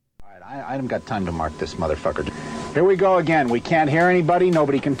I haven't got time to mark this motherfucker. Here we go again. We can't hear anybody.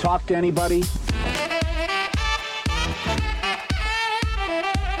 Nobody can talk to anybody.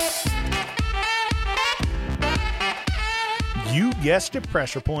 You guessed it,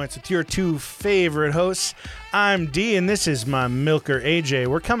 Pressure Points with your two favorite hosts. I'm D, and this is my milker, AJ.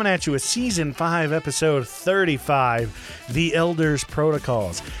 We're coming at you with Season 5, Episode 35, The Elders'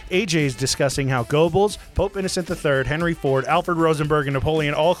 Protocols. AJ's discussing how Goebbels, Pope Innocent III, Henry Ford, Alfred Rosenberg, and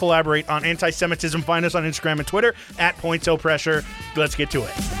Napoleon all collaborate on anti-Semitism. Find us on Instagram and Twitter, @PointsoPressure. Let's get to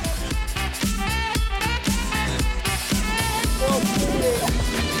it.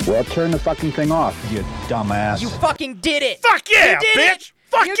 Well, turn the fucking thing off, you dumbass. You fucking did it! Fuck yeah, you did bitch! It.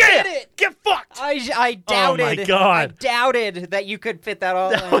 Fuck you yeah! Did it. Get fucked! I doubted. Oh my god! I doubted that you could fit that all.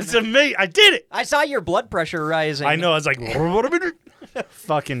 That was amazing. I did it. I saw your blood pressure rising. I know. I was like,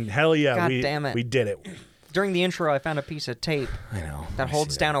 fucking hell yeah! God damn it. We did it. During the intro, I found a piece of tape I know that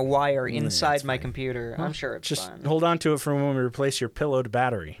holds down a wire inside my computer. I'm sure it's Just fine. hold on to it for when we replace your pillowed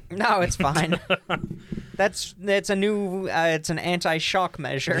battery. No, it's fine. It's an anti-shock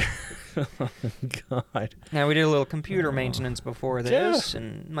measure. God. Now, we did a little computer maintenance before this,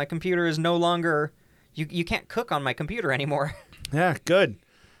 and my computer is no longer... You can't cook on my computer anymore. Yeah, good.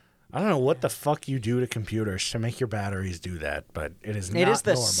 I don't know what the fuck you do to computers to make your batteries do that, but it is not It is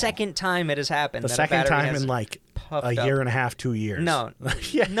the normal. second time it has happened. The that second a battery time has in like puffed a up. year and a half, 2 years. No.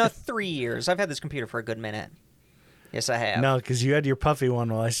 Yeah. No, 3 years. I've had this computer for a good minute. Yes, I have. No, because you had your puffy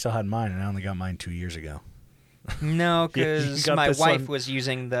one while I still had mine, and I only got mine 2 years ago. No, You because got my this wife one- was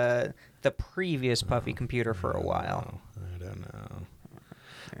using the previous puffy computer for a while. I don't know.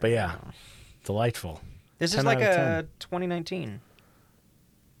 But yeah, delightful. This is 10 like out of a 2019.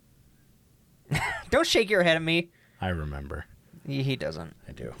 Don't shake your head at me. I remember. He doesn't.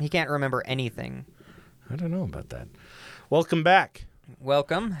 I do. He can't remember anything. I don't know about that. Welcome back.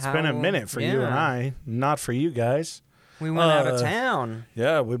 Welcome. It's been a minute for you and I, not for you guys. We went out of town.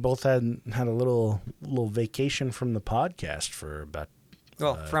 Yeah, we both had a little vacation from the podcast for about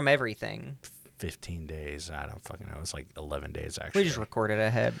Well, from everything. 15 days. I don't fucking know. It was like 11 days, actually. We just recorded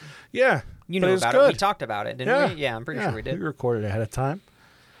ahead. Yeah. You but knew it was about good. it. We talked about it, didn't we? Yeah, I'm pretty sure we did. We recorded ahead of time.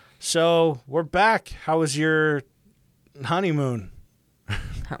 So, we're back. How was your honeymoon?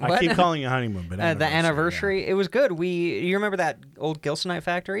 I keep calling it honeymoon, but the anniversary. It was good. You remember that old Gilsonite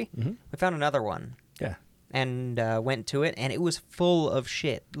factory? Mm-hmm. We found another one. Yeah. And went to it, and it was full of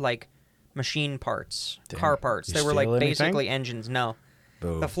shit, like machine parts, Damn. car parts. You They were like steal anything? basically engines. No,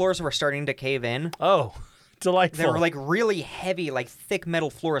 Boo. the floors were starting to cave in. Oh, delightful. They were like really heavy, like thick metal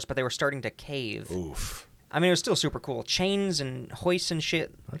floors, but they were starting to cave. Oof. I mean, it was still super cool. Chains and hoists and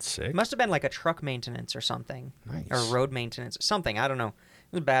shit. That's sick. It must have been like a truck maintenance or something. Nice. Or road maintenance. Something. I don't know.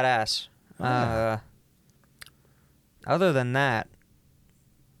 It was badass. Oh, yeah. Other than that,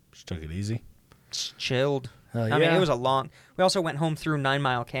 Just took it easy. just chilled. Hell I mean, yeah. it was a long... We also went home through 9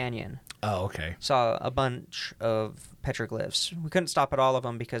 Mile Canyon. Oh, okay. Saw a bunch of petroglyphs. We couldn't stop at all of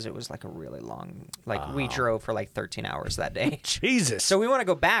them because it was like a really long... Like, we drove for like 13 hours that day. Jesus. So we want to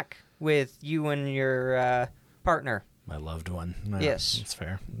go back with you and your partner. My loved one. No, Yes. That's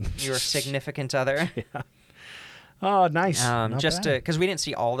fair. Your significant other. Yeah. Oh, nice. Not Just bad. because we didn't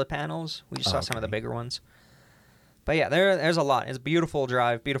see all the panels, we just saw some of the Okay. bigger ones. But yeah, there's a lot. It's a beautiful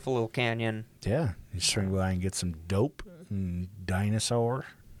drive, beautiful little canyon. Yeah. You swing by and get some dope and dinosaur.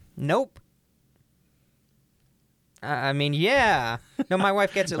 Nope. I mean, yeah. No, my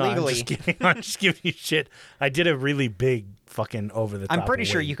wife gets it No, legally. I'm just kidding. I'm just giving you shit. I did a really big fucking over the top. I'm pretty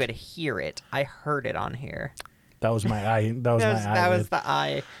sure wink. you could hear it. I heard it on here. That was my eye. That was my that eyelid. was the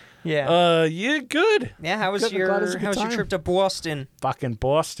eye. Yeah. Yeah, good. Yeah. How was good. I'm glad it was a good your time. trip to Boston? Fucking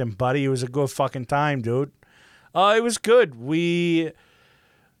Boston, buddy. It was a good fucking time, dude. It was good. We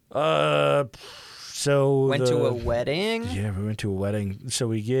so Went to a wedding. Yeah, we went to a wedding. So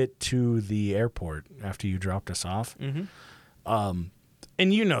we get to the airport after you dropped us off. Mm-hmm.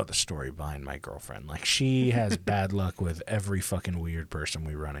 And you know the story behind my girlfriend. Like, she has bad luck with every fucking weird person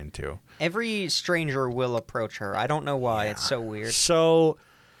we run into. Every stranger will approach her. I don't know why. It's so weird. So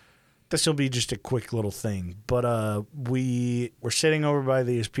this will be just a quick little thing. But we were sitting over by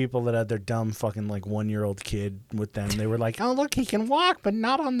these people that had their dumb fucking like 1-year-old kid with them. They were like, oh, look, he can walk, but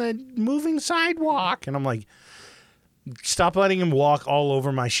not on the moving sidewalk. And I'm like, stop letting him walk all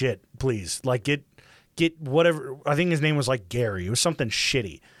over my shit, please. Like, get whatever. I think his name was like Gary. It was something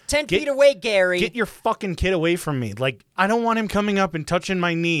shitty. 10 feet away, Gary. Get your fucking kid away from me. Like, I don't want him coming up and touching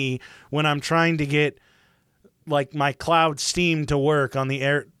my knee when I'm trying to get like my cloud steam to work on the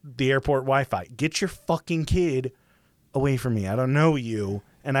airport Wi-Fi. Get your fucking kid away from me. I don't know you,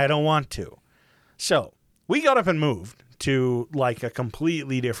 and I don't want to. So we got up and moved to like a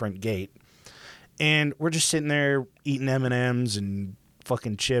completely different gate. And we're just sitting there eating M&Ms and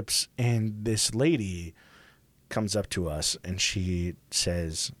fucking chips. And this lady comes up to us and she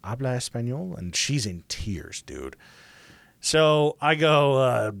says, "Habla español?" And she's in tears, dude. So I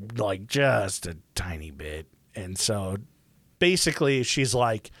go, like, just a tiny bit. And so basically she's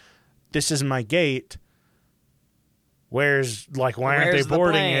like, "This is my gate. Why aren't they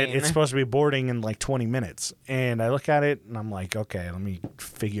boarding it? It's supposed to be boarding in like 20 minutes. And I look at it and I'm like, okay, let me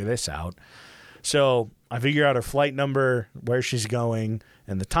figure this out. So I figure out her flight number, where she's going,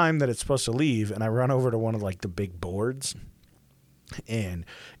 and the time that it's supposed to leave. And I run over to one of like the big boards, and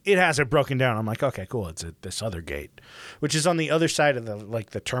it has it broken down. I'm like, okay, cool. It's at this other gate, which is on the other side of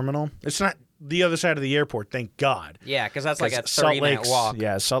the terminal. It's not the other side of the airport, thank God. Yeah, because that's like a 30-minute walk.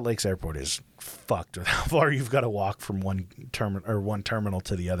 Yeah, Salt Lake's airport is fucked with how far you've got to walk from one terminal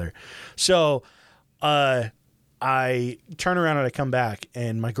to the other. So, I turn around and I come back,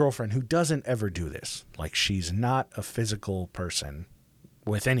 and my girlfriend, who doesn't ever do this, like she's not a physical person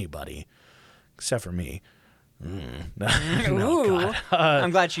with anybody except for me. No, God. I'm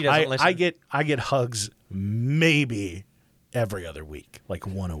glad she doesn't listen. I get hugs maybe every other week, like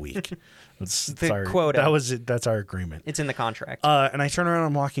one a week. That's our quota. That's our agreement. It's in the contract. And I turn around,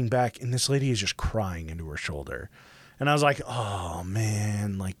 I'm walking back, and this lady is just crying into her shoulder. And I was like, oh,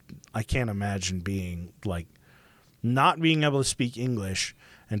 man, like, I can't imagine being, like, not being able to speak English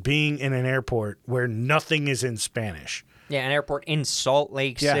and being in an airport where nothing is in Spanish. Yeah, an airport in Salt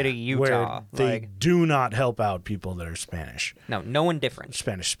Lake City, Utah. Where they do not help out people that are Spanish. No one different.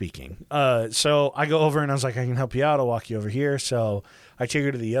 Spanish speaking. So I go over and I was like, I can help you out. I'll walk you over here. So I take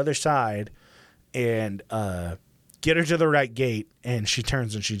her to the other side and get her to the right gate. And she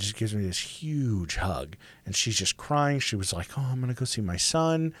turns and she just gives me this huge hug. And she's just crying. She was like, oh, I'm going to go see my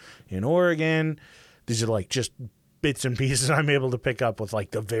son in Oregon. These are like just bits and pieces I'm able to pick up with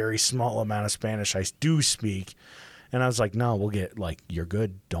like the very small amount of Spanish I do speak. And I was like, no, we'll get, like, you're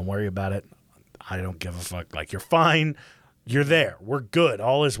good. Don't worry about it. I don't give a fuck. Like, you're fine. You're there. We're good.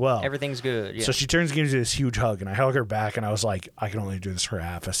 All is well. Everything's good. Yeah. So she turns and gives me this huge hug, and I hug her back, and I was like, I can only do this for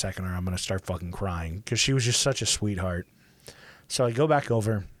half a second, or I'm going to start fucking crying, because she was just such a sweetheart. So I go back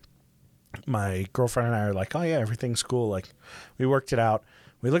over. My girlfriend and I are like, oh, yeah, everything's cool. Like, we worked it out.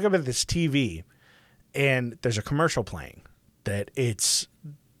 We look up at this TV, and there's a commercial playing that it's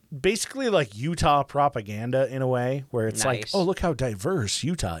basically like Utah propaganda in a way, where it's like, oh, look how diverse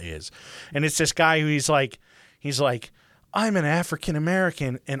Utah is. And it's this guy who he's like, I'm an African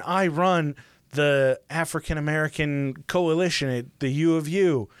American and I run the African American coalition at the U of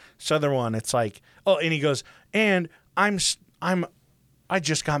U, Southern one. It's like, oh, and he goes, and I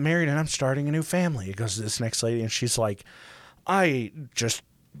just got married and I'm starting a new family. It goes to this next lady and she's like, I just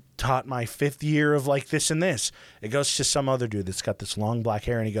taught my 5th year of like this and this. It goes to some other dude that's got this long black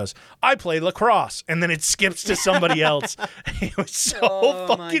hair and he goes, I play lacrosse. And then it skips to somebody else. It was so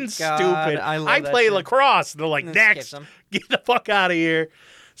fucking stupid. I play lacrosse. They're like, next, get the fuck out of here.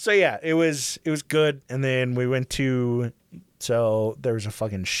 So yeah, it was good. And then we went to, so there was a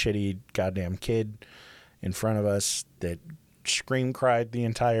fucking shitty goddamn kid in front of us that scream cried the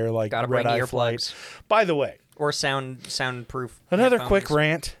entire like red eye flight. By the way, or soundproof. Another quick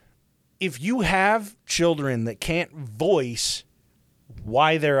rant. If you have children that can't voice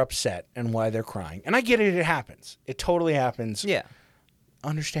why they're upset and why they're crying, and I get it, it happens. It totally happens. Yeah.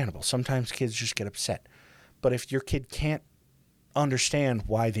 Understandable. Sometimes kids just get upset. But if your kid can't understand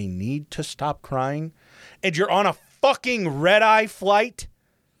why they need to stop crying, and you're on a fucking red-eye flight.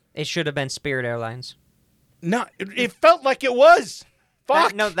 It should have been Spirit Airlines. No, it felt like it was.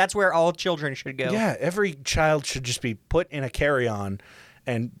 Fuck. No, that's where all children should go. Yeah, every child should just be put in a carry-on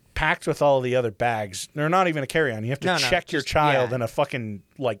and packed with all the other bags. They're not even a carry-on. You have to check your child in a fucking,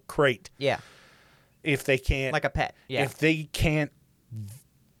 like, crate. Yeah. If they can't... Like a pet, yeah. If they can't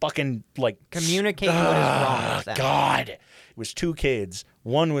fucking, like... communicate what is wrong with them. God. It was 2 kids.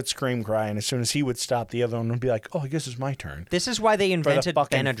 One would scream cry, and as soon as he would stop, the other one would be like, oh, I guess it's my turn. This is why they invented Benadryl.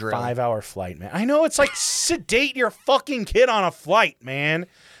 For the fucking 5-hour flight, man. I know, it's like sedate your fucking kid on a flight, man.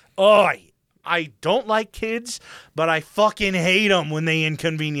 Oh, I don't like kids, but I fucking hate them when they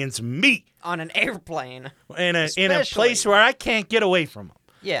inconvenience me. On an airplane. In a place where I can't get away from them.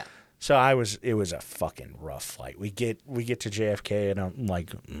 Yeah. So it was a fucking rough flight. We get to JFK, and I'm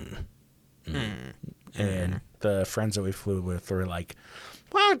like, And the friends that we flew with were like,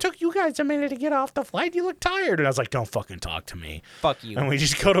 wow, it took you guys a minute to get off the flight. You look tired. And I was like, don't fucking talk to me. Fuck you. And we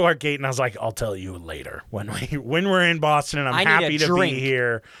just go to our gate, and I was like, I'll tell you later. When we're in Boston and I'm happy to be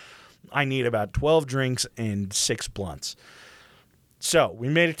here, I need about 12 drinks and 6 blunts. So we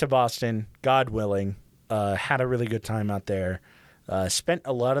made it to Boston, God willing. Had a really good time out there. Spent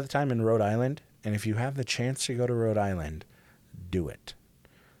a lot of the time in Rhode Island, and if you have the chance to go to Rhode Island, do it.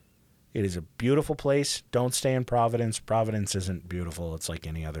 It is a beautiful place. Don't stay in Providence. Providence isn't beautiful. It's like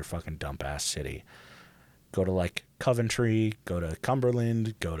any other fucking dump-ass city. Go to, like, Coventry, go to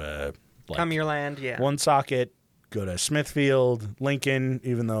Cumberland, go to, like, Cumberland, yeah. Woonsocket, go to Smithfield, Lincoln,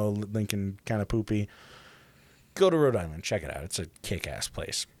 even though Lincoln kind of poopy. Go to Rhode Island. Check it out. It's a kick-ass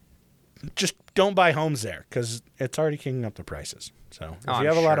place. Just don't buy homes there because it's already kicking up the prices. So if you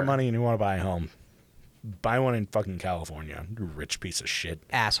have a lot of money and you want to buy a home, buy one in fucking California, you rich piece of shit.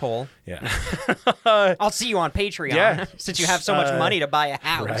 Asshole. Yeah. I'll see you on Patreon since you have so much money to buy a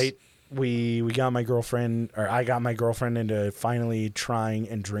house. Right. We got my girlfriend, or I got my girlfriend into finally trying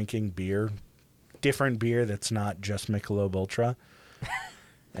and drinking beer. Different beer that's not just Michelob Ultra.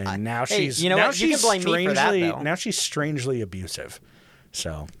 And now she's you know now what? You she's can blame me for that, though. Now she's strangely abusive.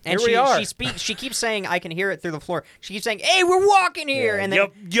 So And here we are. She keeps saying, I can hear it through the floor. She keeps saying, "Hey, we're walking here," and then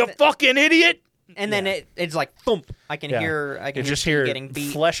you fucking idiot. and then it's like thump. I can hear. I can just hear hear getting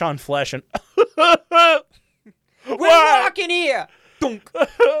beat. flesh on flesh and We're walking here. Dunk.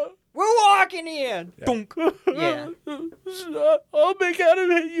 We're walking here. Dunk. Yeah. I'll make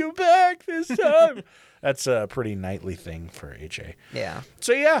Adam hit you back this time. That's a pretty nightly thing for HA. Yeah.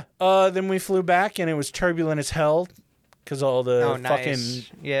 So yeah, then we flew back and it was turbulent as hell because all the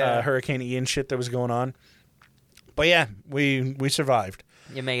fucking Hurricane Ian shit that was going on. But yeah, we survived.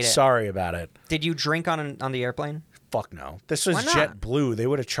 You made it. Sorry about it. Did you drink on the airplane? Fuck no. This was JetBlue. They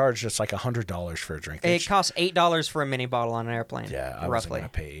would have charged us like $100 for a drink. It costs $8 for a mini bottle on an airplane. Yeah, I roughly. wasn't gonna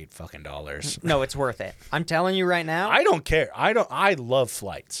pay $8 No, it's worth it. I'm telling you right now. I don't care. I love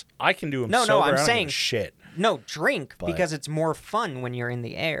flights. I can do them sober. No, I'm I don't saying give a shit. No, drink because it's more fun when you're in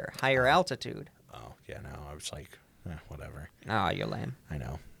the air, higher altitude. Oh, yeah, no. I was like, whatever. Oh, you're lame. I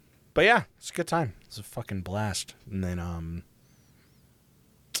know. But yeah, it's a good time. It's a fucking blast. And then,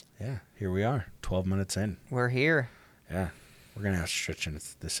 yeah, here we are, 12 minutes in. We're here. Yeah. We're going to have to stretch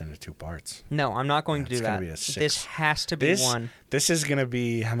this into 2 parts. No, I'm not going to do that. Be a 6. This has to be one. This is going to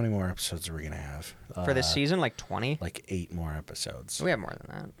be, how many more episodes are we going to have? For this season, like 20? Like 8 more episodes. We have more than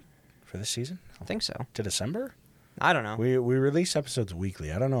that. For this season? I think so. To December? I don't know. We release episodes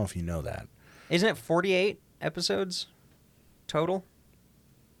weekly. I don't know if you know that. Isn't it 48 episodes total?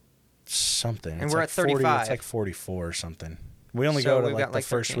 Something. And it's we're like at 35. 40, it's like 44 or something. We only go to like the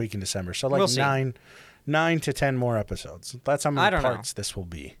first 13. week in December. So like 9 to 10 more episodes. That's how many parts this will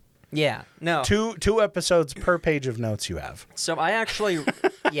be. Yeah. No. Two episodes per page of notes you have. So I actually,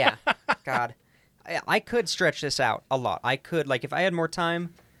 yeah. God. I could stretch this out a lot. I could, like, if I had more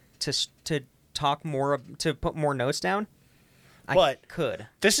time to talk more, to put more notes down, I could.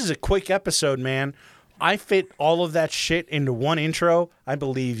 This is a quick episode, man. I fit all of that shit into one intro. I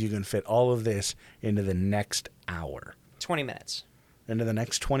believe you can fit all of this into the next hour. 20 minutes. Into the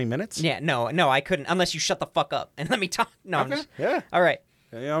next 20 minutes? Yeah, no, I couldn't, unless you shut the fuck up and let me talk. No, okay. Yeah. All right.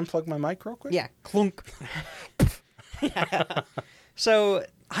 Can you unplug my mic real quick? Yeah, clunk. Yeah. So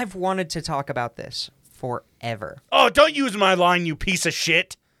I've wanted to talk about this forever. Oh, don't use my line, you piece of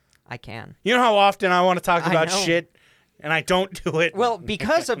shit. I can. You know how often I want to talk about shit, and I don't do it? Well,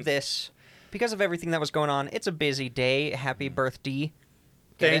 because of this, because of everything that was going on, it's a busy day. Happy birthday.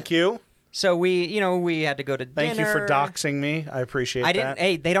 Thank you. So we had to go to dinner. Thank you for doxing me. I appreciate that.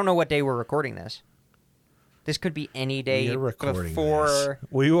 Hey, they don't know what day we're recording this. This could be any day before. This.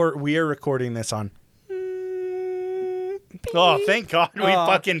 We are recording this on. Oh, thank God we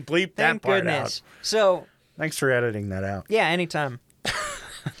fucking bleeped that part out. So. Thanks for editing that out. Yeah, anytime.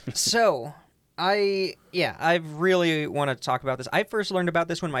 So, I really want to talk about this. I first learned about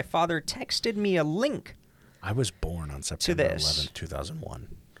this when my father texted me a link. I was born on September 11th,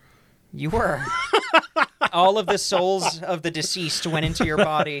 2001. You were. All of the souls of the deceased went into your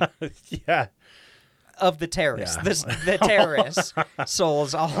body. Yeah. Of the terrorists. Yeah. The terrorists'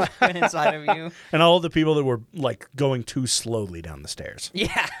 souls all went inside of you. And all the people that were, like, going too slowly down the stairs.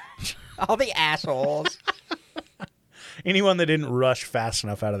 Yeah. All the assholes. Anyone that didn't rush fast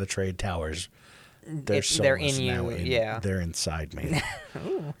enough out of the trade towers, they're in you. Yeah. They're inside me.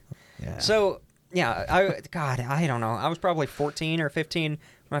 Ooh. Yeah. So, yeah, I don't know. I was probably 14 or 15.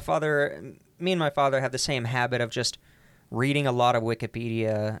 Me and my father had the same habit of just reading a lot of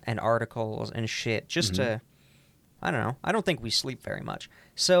Wikipedia and articles and shit just to, I don't know. I don't think we sleep very much.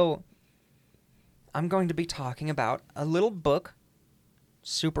 So I'm going to be talking about a little book,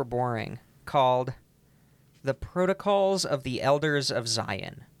 super boring, called The Protocols of the Elders of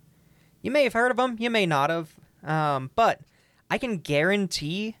Zion. You may have heard of them. You may not have. But I can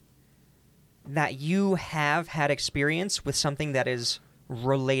guarantee that you have had experience with something that is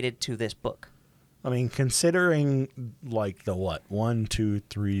related to this book. I mean, considering like the 1, 2,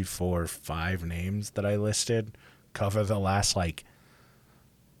 3, 4, 5 names that I listed cover the last like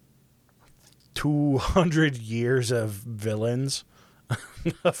 200 years of villains,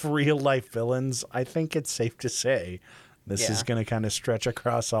 of real life villains, I think it's safe to say this is going to kind of stretch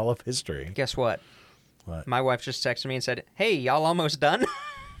across all of history. Guess what? What? My wife just texted me and said, "Hey, y'all almost done?"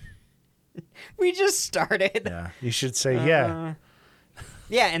 We just started. Yeah, you should say yeah.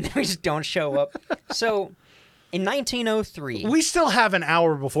 Yeah, and then we just don't show up. So, in 1903... We still have an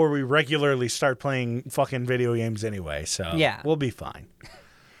hour before we regularly start playing fucking video games anyway, so yeah, we'll be fine.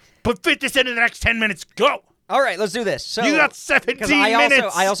 But fit this into the next 10 minutes. Go! All right, let's do this. So, you got 17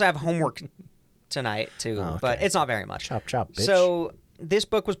 minutes! I also have homework tonight, too, okay. but it's not very much. Chop, chop, bitch. So, this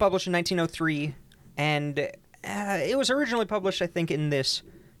book was published in 1903, and it was originally published, I think, in this...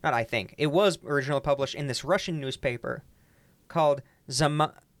 Not I think. It was originally published in this Russian newspaper called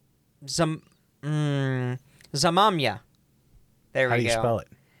Zamamya. There we go. How do you spell it?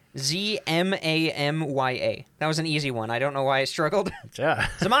 Zamamya. That was an easy one. I don't know why I struggled. Yeah.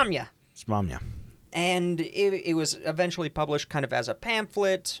 Zamamya. Zamamya. And it was eventually published kind of as a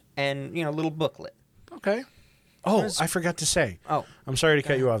pamphlet and, a little booklet. Okay. Oh, I forgot to say. Oh. I'm sorry to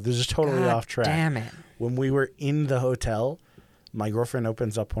cut you off. This is totally off track. Damn it. When we were in the hotel, my girlfriend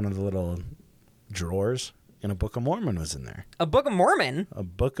opens up one of the little drawers, and a Book of Mormon was in there. A Book of Mormon? A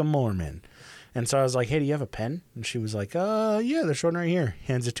Book of Mormon. And so I was like, hey, do you have a pen? And she was like, yeah, there's one right here.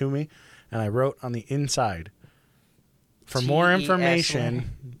 Hands it to me. And I wrote on the inside, for more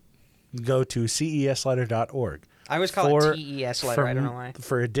information, go to cesletter.org. I always call it TES letter. I don't know why.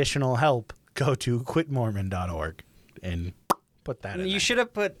 For additional help, go to quitmormon.org and put that in You there. should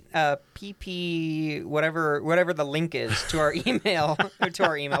have put PP, whatever the link is to our email, or to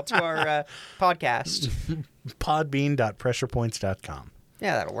our podcast. Podbean.pressurepoints.com.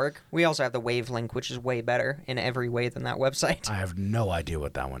 Yeah, that'll work. We also have the Wave link, which is way better in every way than that website. I have no idea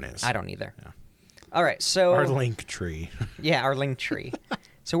what that one is. I don't either. Yeah. All right, so... Our link tree. Yeah, our link tree.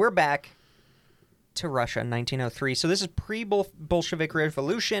 So we're back to Russia in 1903. So this is pre-Bolshevik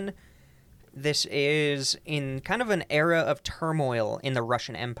Revolution. This is in kind of an era of turmoil in the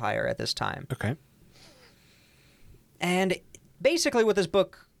Russian Empire at this time. Okay. And basically what this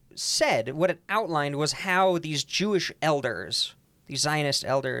book said, what it outlined, was how these Jewish elders, these Zionist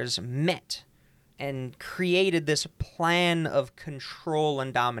elders, met and created this plan of control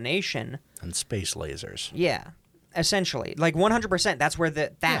and domination. And space lasers. Yeah, essentially. Like 100%, that's where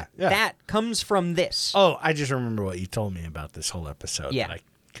that comes from this. Oh, I just remember what you told me about this whole episode. Yeah. That I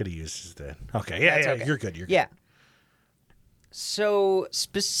could have used as the... Okay, yeah, Okay. You're good. Yeah. So,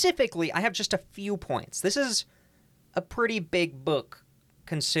 specifically, I have just a few points. This is a pretty big book,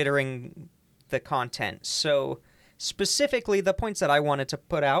 considering the content. So, specifically, the points that I wanted to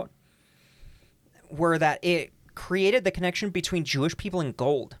put out were that it created the connection between Jewish people and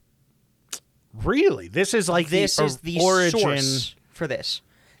gold. Really? This is like This is the origin... source for this.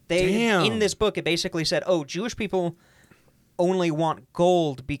 Damn. In this book, it basically said, Jewish people only want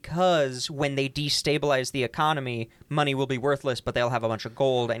gold because when they destabilize the economy, money will be worthless, but they'll have a bunch of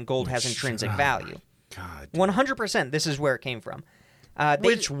gold, and gold has intrinsic value. God. 100%, this is where it came from.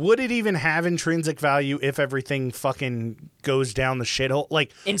 Which, would it even have intrinsic value if everything fucking goes down the shithole?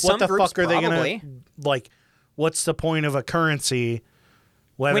 Like, in what some the groups, fuck are they probably. gonna... Like, what's the point of a currency,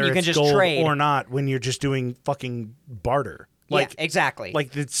 whether When you can it's just gold trade. or not, when you're just doing fucking barter? Like, yeah, exactly.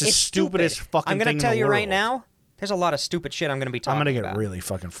 Like, it's the It's stupidest stupid. fucking I'm thing gonna in tell the you right world. now, there's a lot of stupid shit I'm going to be talking I'm about. gonna get really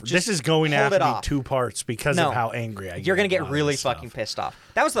fucking... This is going to hold have it to be off. 2 parts because No. of how angry I get. You're going to get about really this fucking stuff. pissed off.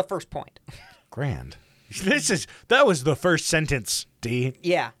 That was the first point. Grand. That was the first sentence, D.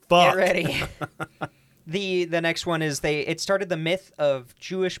 Yeah. Fuck. Get ready. The next one is it started the myth of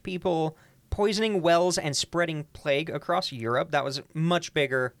Jewish people poisoning wells and spreading plague across Europe. That was much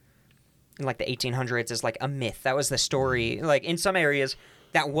bigger in like the 1800s as like a myth. That was the story. Like in some areas,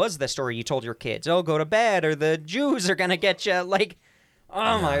 that was the story you told your kids. Oh, go to bed or the Jews are gonna get you. Like,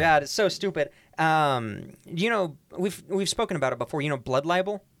 oh my God, it's so stupid. We've spoken about it before. Blood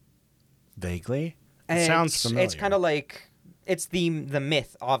libel. Vaguely. It sounds familiar. It's kind of like it's the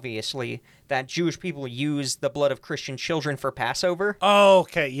myth, obviously, that Jewish people use the blood of Christian children for Passover. Oh,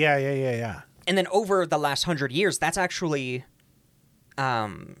 okay. Yeah. And then over the last 100 years, that's actually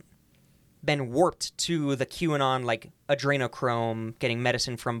been warped to the QAnon, like adrenochrome, getting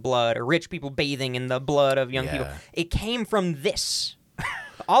medicine from blood, or rich people bathing in the blood of young people. It came from this.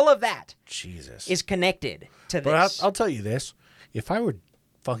 All of that Jesus is connected to this. But I'll tell you this. If I were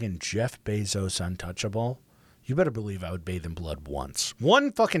fucking Jeff Bezos untouchable, you better believe I would bathe in blood once.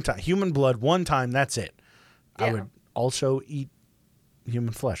 One fucking time. Human blood, one time, that's it. Yeah. I would also eat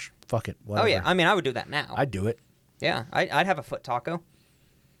human flesh. Fuck it. Oh Whatever. yeah, I mean, I would do that now. I'd do it. Yeah, I'd have a foot taco.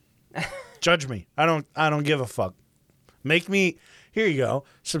 Judge me. I don't give a fuck. Make me. Here you go.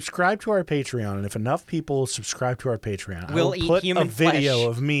 Subscribe to our Patreon, and if enough people subscribe to our Patreon, I We'll will eat put human a video flesh.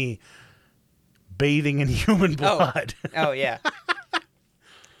 of me bathing in human blood. Oh yeah.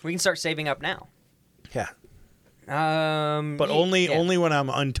 We can start saving up now. Yeah, but yeah. only when I'm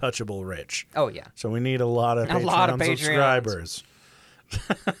untouchable rich. Oh yeah. So we need a lot of Patreon lot of Patreons. subscribers.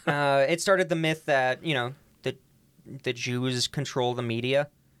 It started the myth that the Jews control the media.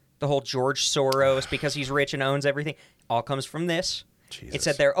 The whole George Soros, because he's rich and owns everything, all comes from this. Jesus. It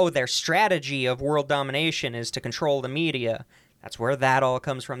said their strategy of world domination is to control the media. That's where that all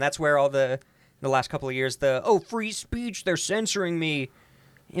comes from. That's where all the last couple of years, free speech, they're censoring me.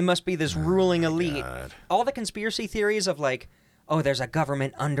 It must be this ruling elite. God. All the conspiracy theories of there's a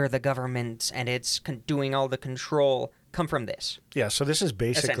government under the government and it's doing all the control come from this. Yeah, so this is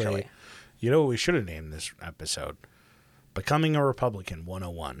basically, Essentially. what we should have named this episode? Becoming a Republican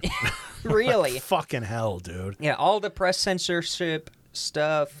 101. Really? Fucking hell, dude. Yeah, all the press censorship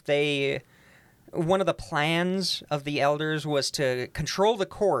stuff, one of the plans of the elders was to control the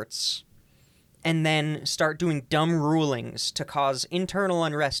courts and then start doing dumb rulings to cause internal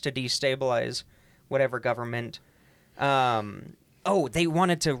unrest to destabilize whatever government. They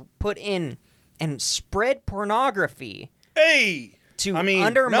wanted to put in and spread pornography Hey! to undermine.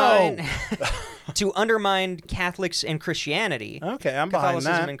 undermine to undermine Catholics and Christianity. Okay, I'm behind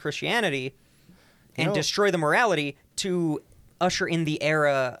Catholicism that. and Christianity, and know- destroy the morality to usher in the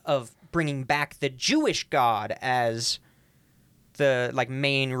era of bringing back the Jewish God as the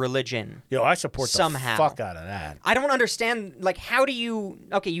main religion. Yo, I support Somehow. the fuck out of that. I don't understand, how do you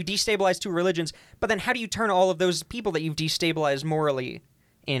destabilize two religions, but then how do you turn all of those people that you've destabilized morally,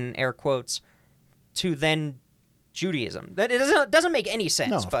 in air quotes, to then Judaism? That it doesn't make any sense,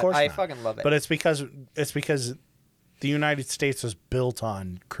 No, of but course I not. fucking love it. But it's because the United States was built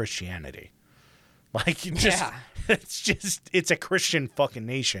on Christianity. It's a Christian fucking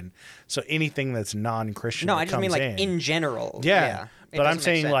nation. So anything that's non-Christian no, that I just comes mean in general. Yeah. It But I'm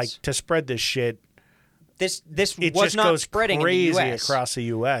doesn't make saying sense. to spread this shit, this it was just not goes spreading crazy in the U.S. across the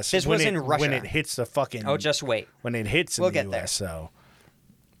U.S. This when was in Russia. when it hits the fucking. Oh, just wait. when it hits in We'll the get U.S. So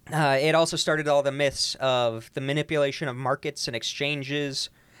It also started all the myths of the manipulation of markets and exchanges.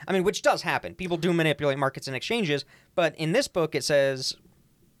 I mean, which does happen. People do manipulate markets and exchanges, but in this book it says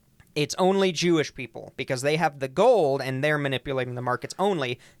it's only Jewish people because they have the gold and they're manipulating the markets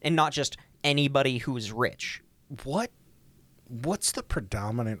only, and not just anybody who's rich. what's the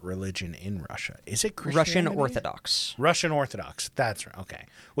predominant religion in Russia? Is it Russian Christianity? Orthodox. Russian Orthodox. That's right. Okay,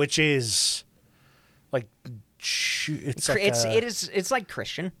 which is It's like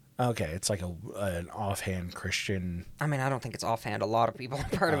Christian. Okay, it's like an offhand Christian. I mean, I don't think it's offhand. A lot of people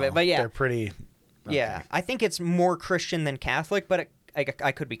are part of it, but yeah. They're pretty. Okay. Yeah, I think it's more Christian than Catholic, but I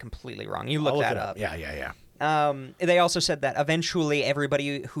could be completely wrong. You look I'll that it up. Yeah. They also said that eventually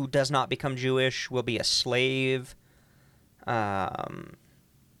everybody who does not become Jewish will be a slave.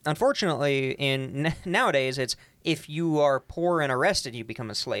 Unfortunately, nowadays it's if you are poor and arrested, you become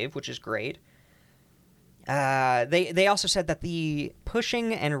a slave, which is great. They also said that the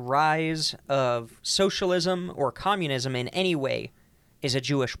pushing and rise of socialism or communism in any way is a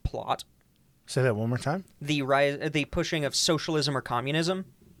Jewish plot. Say that one more time. The pushing of socialism or communism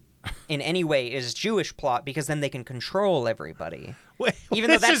in any way is Jewish plot because then they can control everybody. Wait, Even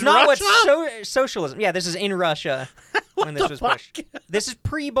though this that's is not Russia? what socialism. Yeah, this is in Russia when this was pushed. This is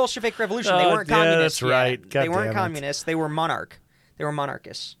pre-Bolshevik revolution. They Oh, weren't yeah, communists. that's right. Yet. God They weren't damn it. communists. They were They were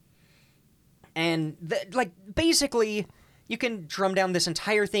monarchists. And basically, you can drum down this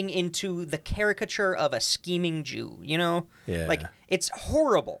entire thing into the caricature of a scheming Jew. You know, Yeah. It's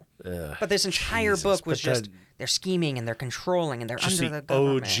horrible. Ugh, But this entire Jesus, book was but just they're scheming and they're controlling and they're just under the the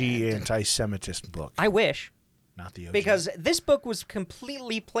government. OG anti-Semitist book, I wish. not the OG. Because this book was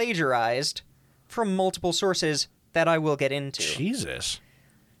completely plagiarized from multiple sources that I will get into. Jesus.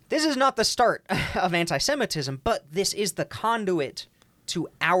 This is not the start of anti-Semitism, but this is the conduit to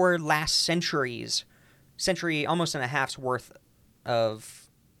our last century, almost and a half's worth of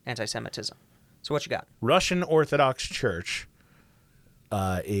anti-Semitism. So what you got? Russian Orthodox Church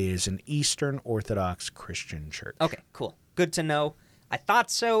is an Eastern Orthodox Christian church. Okay, cool. Good to know. I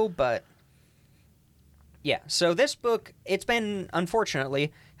thought so, but yeah. So this book,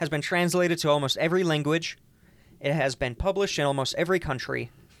 unfortunately, has been translated to almost every language. It has been published in almost every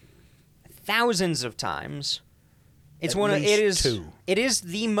country, thousands of times. It's At least two. It is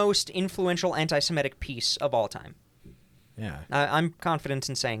the most influential anti-Semitic piece of all time. Yeah. I'm confident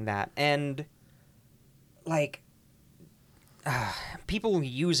in saying that. And people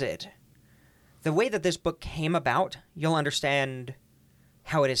use it. The way that this book came about, you'll understand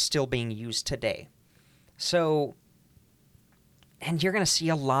how it is still being used today. So, and you're going to see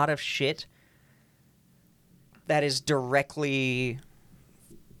a lot of shit that is directly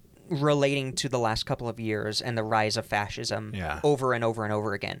relating to the last couple of years and the rise of fascism over and over and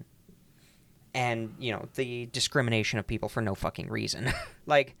over again. And, you know, the discrimination of people for no fucking reason.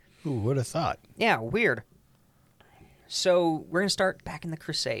 Like... Who would have thought? Yeah, weird. So we're going to start back in the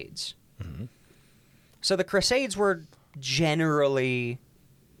Crusades. Mm-hmm. So the Crusades were generally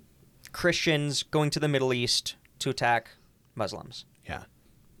Christians going to the Middle East to attack Muslims. Yeah.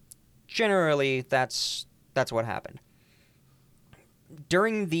 Generally, that's what happened.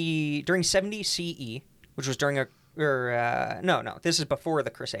 During 70 CE, which was during this is before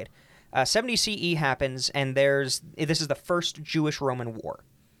the Crusade. 70 CE happens, and this is the first Jewish-Roman war,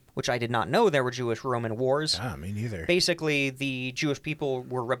 which I did not know there were Jewish-Roman wars. Ah, me neither. Basically, the Jewish people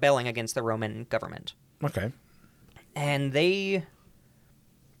were rebelling against the Roman government. Okay. And there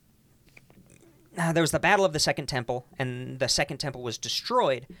was the Battle of the Second Temple, and the Second Temple was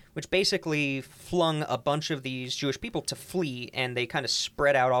destroyed, which basically flung a bunch of these Jewish people to flee, and they kind of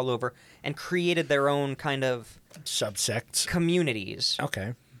spread out all over and created their own kind of... subsects. Communities.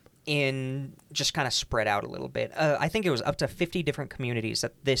 Okay. In just kind of spread out a little bit. I think it was up to 50 different communities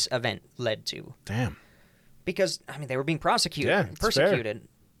that this event led to. Damn. Because, I mean, they were being persecuted. Fair.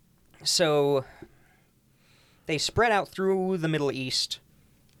 So they spread out through the Middle East.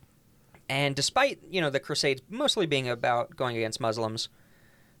 And despite, you know, the Crusades mostly being about going against Muslims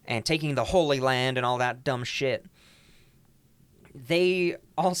and taking the Holy Land and all that dumb shit, they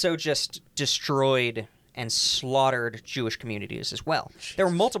also just destroyed and slaughtered Jewish communities as well. Jesus. There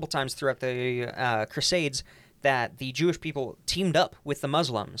were multiple times throughout the Crusades that the Jewish people teamed up with the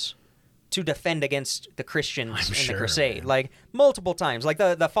Muslims to defend against the Christians the Crusade. Man. Like, multiple times. Like,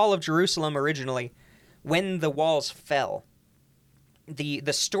 the fall of Jerusalem originally, when the walls fell, the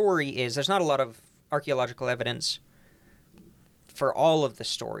story is... There's not a lot of archaeological evidence for all of the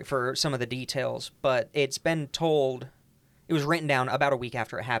story, for some of the details, but it's been told... It was written down about a week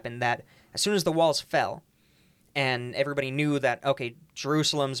after it happened that as soon as the walls fell and everybody knew that, okay,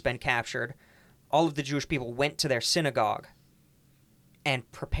 Jerusalem's been captured, all of the Jewish people went to their synagogue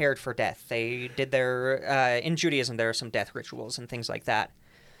and prepared for death. They did their... in Judaism, there are some death rituals and things like that.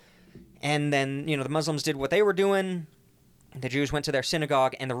 And then, you know, the Muslims did what they were doing. The Jews went to their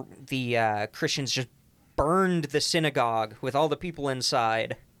synagogue, and the Christians just burned the synagogue with all the people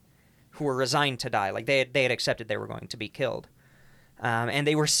inside who were resigned to die. Like, they had accepted they were going to be killed. And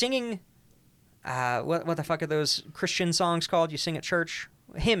they were singing... what the fuck are those Christian songs called you sing at church?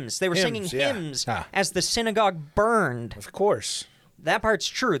 Hymns. They were singing hymns as the synagogue burned. Of course. That part's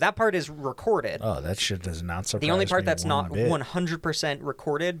true. That part is recorded. Oh, that shit does not surprise me. The only part that's not 100%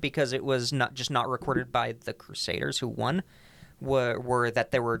 recorded, because it was not recorded by the Crusaders who won, were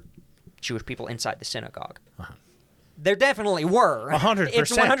that there were Jewish people inside the synagogue. Uh-huh. There definitely were. 100%.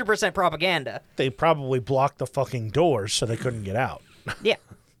 It's 100% propaganda. They probably blocked the fucking doors so they couldn't get out. Yeah.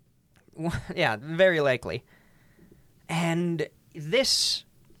 Yeah, very likely. And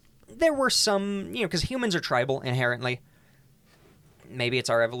there were some, you know, because humans are tribal inherently. Maybe it's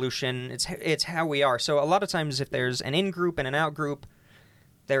our evolution. It's how we are. So a lot of times if there's an in-group and an out-group,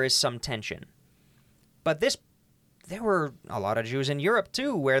 there is some tension. But there were a lot of Jews in Europe,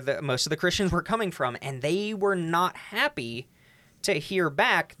 too, where most of the Christians were coming from, and they were not happy to hear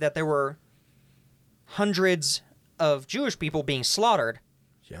back that there were hundreds of Jewish people being slaughtered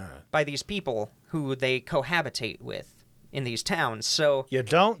by these people who they cohabitate with in these towns. So you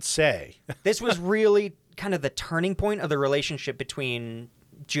don't say. This was really kind of the turning point of the relationship between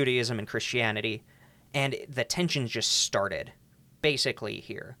Judaism and Christianity, and the tension just started basically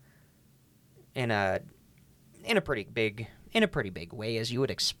here in a pretty big way, as you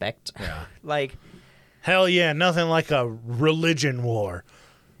would expect. Yeah. Like, hell yeah, nothing like a religion war.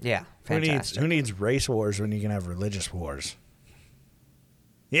 Yeah, fantastic. Who needs race wars when you can have religious wars?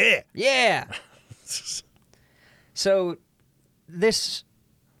 Yeah. Yeah. So this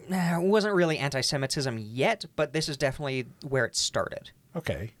wasn't really anti-Semitism yet, but this is definitely where it started.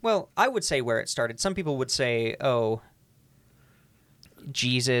 Okay. Well, I would say where it started. Some people would say, oh,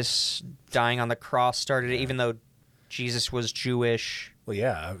 Jesus dying on the cross started it, even though Jesus was Jewish. Well,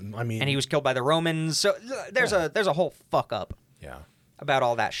 yeah, I mean... And he was killed by the Romans. So there's a whole fuck-up about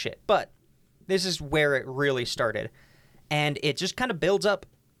all that shit. But this is where it really started. And it just kind of builds up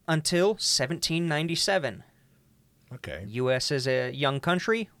until 1797. Okay. U.S. is a young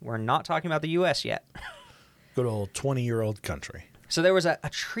country. We're not talking about the U.S. yet. Good old 20-year-old country. So there was a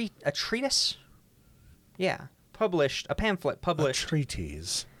treatise? Yeah. pamphlet A published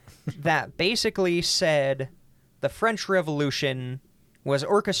treatise. that basically said the French Revolution was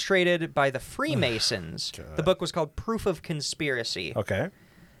orchestrated by the Freemasons. God. The book was called Proof of Conspiracy Okay.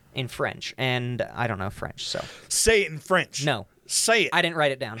 in French, and I don't know French, so Say it in French. no, Say it. I didn't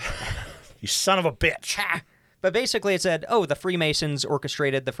write it down. You son of a bitch. But basically it said, the Freemasons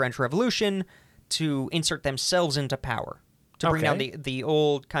orchestrated the French Revolution to insert themselves into power, to bring down Okay. the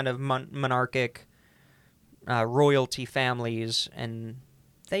old kind of monarchic royalty families, and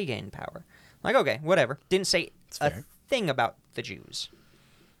they gained power. Like, okay, whatever. Didn't say a fair. thing about the Jews.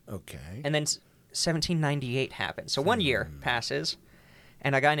 Okay. And then 1798 happened. So 1 year passes,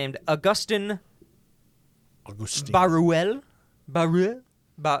 and a guy named Augustin Augustine. Baruel. Baruel?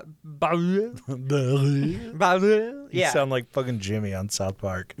 You Yeah. sound like fucking Jimmy on South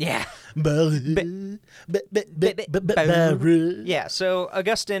Park. Yeah. Baru. Yeah, so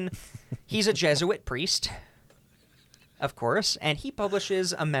Augustine, he's a Jesuit priest, of course, and he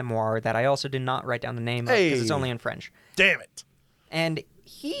publishes a memoir that I also did not write down the name of because it's Hey. only in French. Damn it. And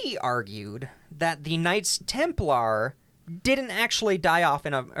he argued that the Knights Templar didn't actually die off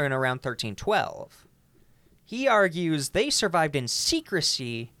in around 1312. He argues they survived in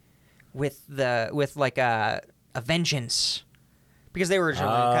secrecy with a vengeance, because they were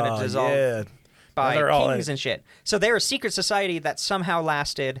originally kind of dissolved Yeah. by They're all kings and shit. So they're a secret society that somehow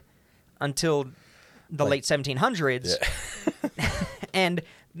lasted until the late 1700s, and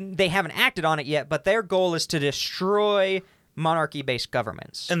they haven't acted on it yet, but their goal is to destroy monarchy-based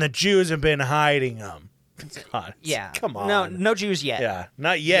governments. And the Jews have been hiding them. God. yeah. Come on. No Jews yet. Yeah.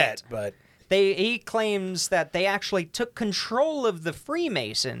 Not yet, but He claims that they actually took control of the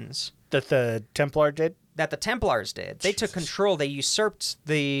Freemasons, that the Templar did? that the Templars did. They took control. They usurped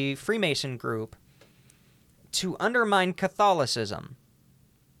the Freemason group to undermine Catholicism.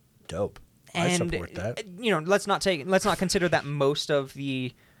 Dope. And, I support that. Let's not consider that most of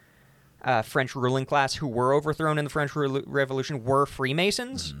the French ruling class who were overthrown in the French Revolution were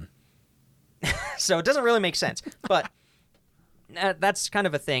Freemasons. Mm-hmm. So it doesn't really make sense. But that's kind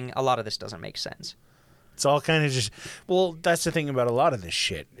of a thing. A lot of this doesn't make sense. It's all kind of just... Well, that's the thing about a lot of this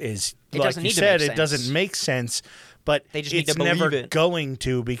shit is, It like doesn't you need to said, make it doesn't sense. make sense, but They just need it's to believe never it. going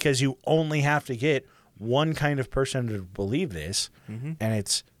to, because you only have to get one kind of person to believe this, Mm-hmm. and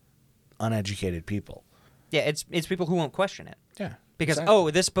it's uneducated people. Yeah, it's people who won't question it. Yeah. Because,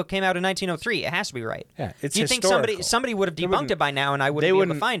 exactly. this book came out in 1903. It has to be right. Yeah, it's You'd think historical. somebody would have They debunked wouldn't- it by now, and I wouldn't they be able to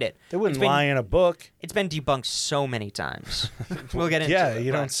wouldn't- find it. They wouldn't It's been- lie in a book. It's been debunked so many times. We'll get into Yeah, it.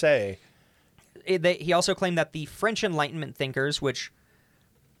 you but- don't say. He also claimed that the French Enlightenment thinkers, which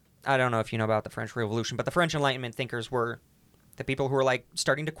I don't know if you know about the French Revolution, but the French Enlightenment thinkers were the people who were like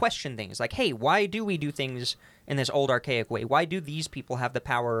starting to question things, like, hey, why do we do things in this old archaic way? Why do these people have the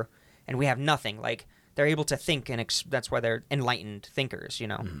power and we have nothing? Like, they're able to think, and that's why they're enlightened thinkers,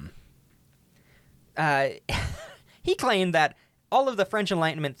 He claimed that all of the French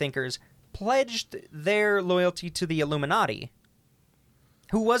Enlightenment thinkers pledged their loyalty to the Illuminati,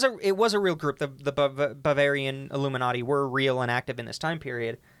 it was a real group. The Bavarian Illuminati were real and active in this time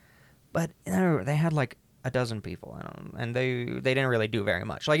period, but they had like a dozen people, and they didn't really do very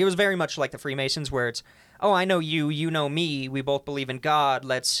much. Like, it was very much like the Freemasons, where it's, oh, I know you, you know me, we both believe in God,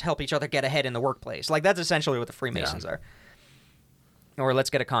 let's help each other get ahead in the workplace. Like, that's essentially what the Freemasons are. Or let's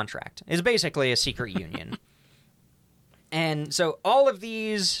get a contract. It's basically a secret union. And so all of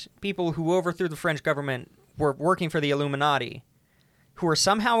these people who overthrew the French government were working for the Illuminati, who are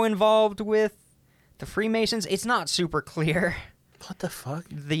somehow involved with the Freemasons. It's not super clear, What the fuck?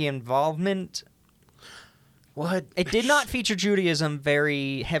 the involvement. What? It did not feature Judaism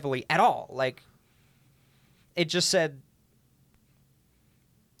very heavily at all. Like, it just said,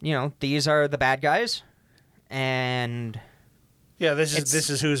 these are the bad guys, and Yeah, this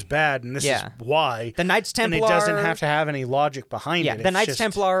is who's bad, and this is why. the Knights Templar. And it doesn't have to have any logic behind Yeah, it. the It's Knights just-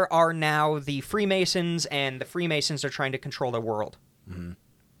 Templar are now the Freemasons, and the Freemasons are trying to control the world.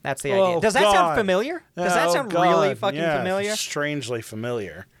 That's the idea. Oh, Does that sound God. familiar? Does that Oh, sound really God, fucking yeah, familiar? Strangely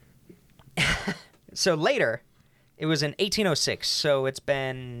familiar. So later, it was in 1806, so it's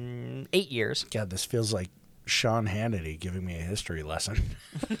been 8 years. God, this feels like Sean Hannity giving me a history lesson.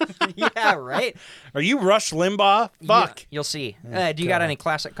 Yeah, right? Are you Rush Limbaugh? Fuck. Yeah, you'll see. Do you got God. any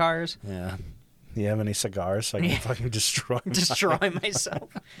classic cars? Yeah. You have any cigars so I can fucking destroy mine? Destroy myself.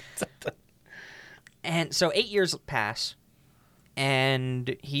 And so 8 years pass,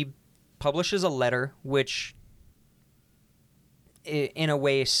 and he publishes a letter which, in a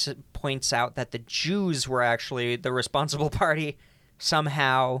way, points out that the Jews were actually the responsible party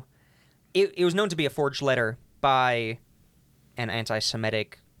somehow. It was known to be a forged letter by an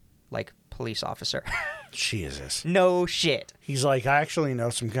anti-Semitic, police officer. Jesus. No shit. He's like, I actually know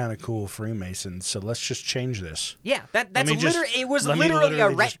some kind of cool Freemasons, so let's just change this. Yeah, that's Let me just- literally it was let me literally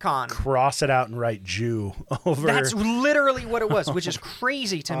a just retcon. Cross it out and write Jew over. That's literally what it was, which is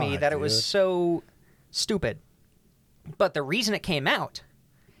crazy to me God, that it was dude. so stupid. But the reason it came out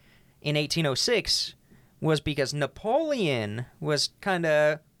in 1806 was because Napoleon was kind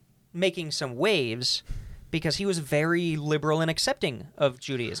of making some waves because he was very liberal and accepting of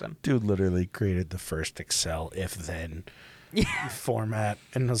Judaism. Dude literally created the first Excel if-then format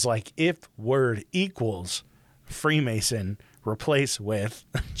and was like, if word equals Freemason, replace with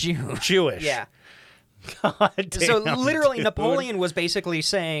Jew. Jewish. Yeah. God damn, So literally dude. Napoleon was basically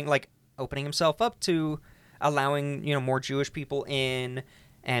saying, like, opening himself up to allowing, more Jewish people in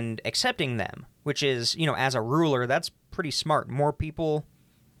and accepting them, which is, as a ruler, that's pretty smart. More people,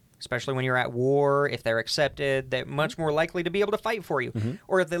 especially when you're at war, if they're accepted, they're much more likely to be able to fight for you,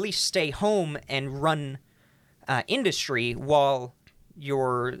 or at least stay home and run industry while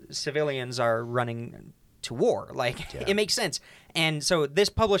your civilians are running to war. Like, it makes sense. And so this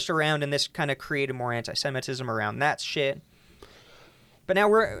published around, and this kind of created more anti-Semitism around that shit. But now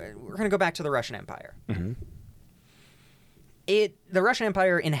we're going to go back to the Russian Empire. The Russian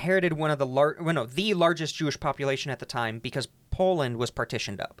Empire inherited one of the the largest Jewish population at the time because Poland was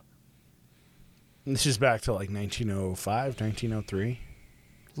partitioned up. This is back to like 1905, 1903.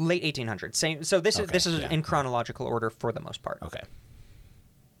 Late 1800s. Same. So this is in chronological order for the most part. Okay.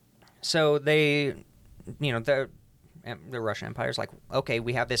 So they, the Russian Empire is like, okay,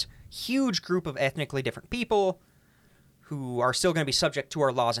 we have this huge group of ethnically different people who are still going to be subject to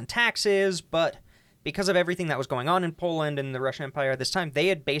our laws and taxes, but because of everything that was going on in Poland and the Russian Empire at this time, they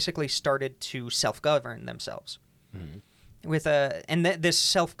had basically started to self-govern themselves. With this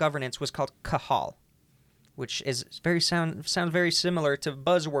self-governance was called Kahal, which is sounds very similar to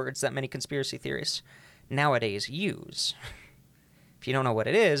buzzwords that many conspiracy theorists nowadays use. If you don't know what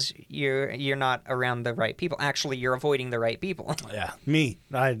it is, you're not around the right people. Actually, you're avoiding the right people. Yeah, me.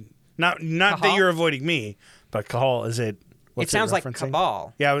 Not Kahal? that you're avoiding me, but Kahal, is it? What's It sounds like referencing?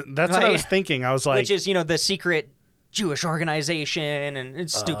 cabal. Yeah, that's what I was thinking. I was like, Which is, the secret Jewish organization and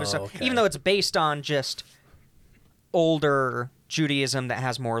it's stupid stuff. okay. Even though it's based on just older Judaism that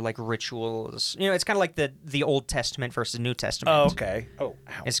has more like rituals. It's kind of like the Old Testament versus New Testament. oh, okay. Oh,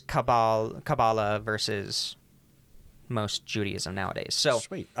 ow. It's Kabbalah versus most Judaism nowadays. So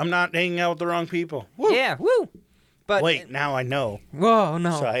Sweet. I'm not hanging out with the wrong people. Woo. yeah, woo. But Wait, now I know. whoa,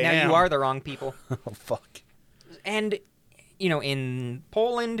 no. So I now am. you are the wrong people. Oh, fuck. And in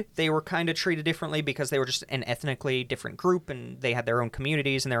Poland, they were kind of treated differently because they were just an ethnically different group and they had their own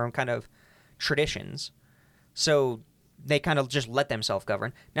communities and their own kind of traditions. So they kind of just let them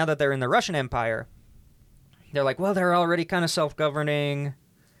self-govern. Now that they're in the Russian Empire, they're like, well, they're already kind of self-governing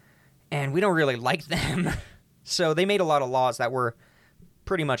and we don't really like them. So they made a lot of laws that were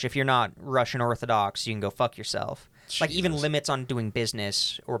pretty much, if you're not Russian Orthodox, you can go fuck yourself. Like even Jesus. limits on doing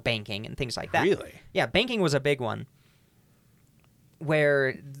business or banking and things like that. Really? Yeah, banking was a big one,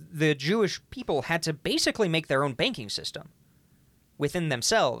 where the Jewish people had to basically make their own banking system within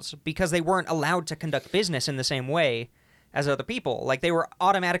themselves because they weren't allowed to conduct business in the same way as other people. Like, they were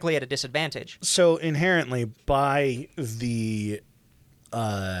automatically at a disadvantage. So inherently, by the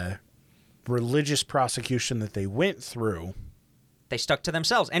religious prosecution that they went through, They stuck to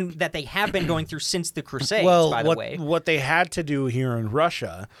themselves, and that they have been going through since the Crusades, well, by the way. what they had to do here in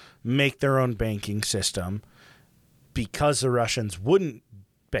Russia, make their own banking system, because the Russians wouldn't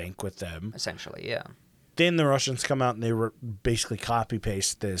bank with them. Essentially, yeah. Then the Russians come out and they were basically copy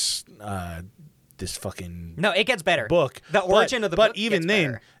paste this fucking No, it gets better. book. The origin of the book even gets then,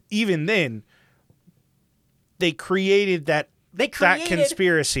 better. even then, they created that that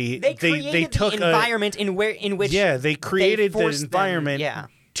conspiracy. They created they took the environment in which they created the forced them- environment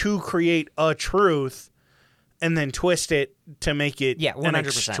to create a truth and then twist it to make it Yeah, an 100%.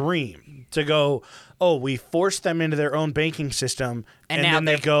 extreme. To go, oh, we forced them into their own banking system, And and now then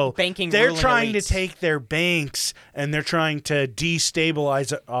they they're go, banking they're ruling trying elites. to take their banks and they're trying to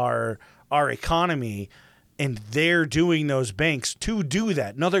destabilize our economy, and they're doing those banks to do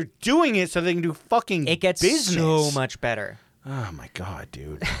that. No, they're doing it so they can do fucking It gets business. so much better. Oh my god,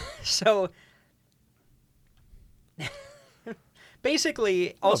 dude. So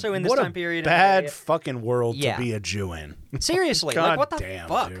basically, also in this what time a period, bad fucking world Yeah. to be a Jew in. seriously, God like what the damn,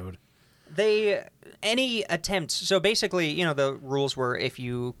 fuck? dude. Any attempts. So basically, the rules were if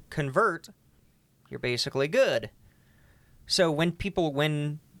you convert, you're basically good. So when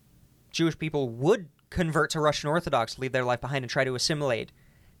Jewish people would convert to Russian Orthodox, leave their life behind, and try to assimilate,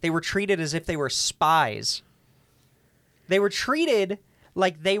 they were treated as if they were spies. They were treated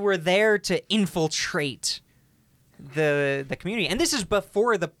Like they were there to infiltrate the community. And this is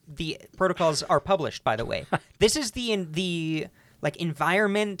before the protocols are published, by the way. This is the like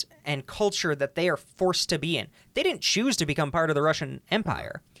environment and culture that they are forced to be in. They didn't choose to become part of the Russian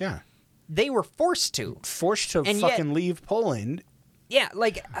Empire. Yeah. They were forced to. Forced to And fucking yet- leave Poland. Yeah,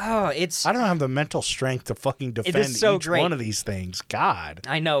 like, it's... I don't have the mental strength to fucking defend is so each great. one of these things. God.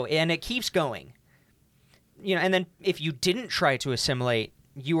 I know, and it keeps going. You know, and then if you didn't try to assimilate,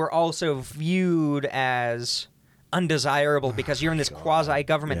 you were also viewed as undesirable because you're in this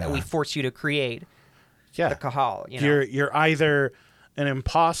quasi-government that we Yeah. force you to create, Yeah. the Kahal, you know? You're either an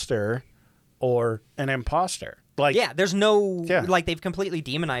imposter or an imposter. Like, Yeah, there's no... Yeah. Like, they've completely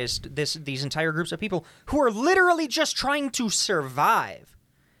demonized these entire groups of people who are literally just trying to survive.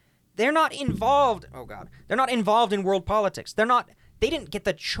 They're not involved... Oh, God. They're not involved in world politics. They didn't get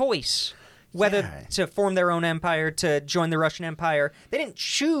the choice whether Yeah. to form their own empire, to join the Russian Empire. They didn't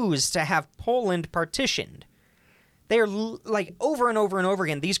choose to have Poland partitioned. They're, like, over and over and over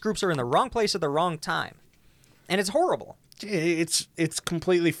again, these groups are in the wrong place at the wrong time. And it's horrible. it's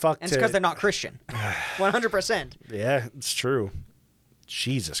completely fucked. And it's because they're not Christian. 100%. Yeah, it's true.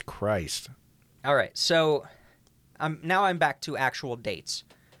 Jesus Christ. All right, so now I'm back to actual dates.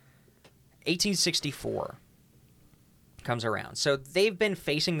 1864 comes around. So they've been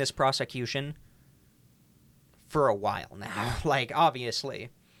facing this prosecution for a while now, like, obviously.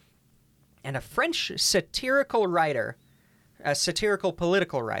 And a French satirical writer, a satirical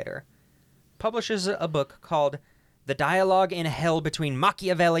political writer, publishes a book called The Dialogue in Hell Between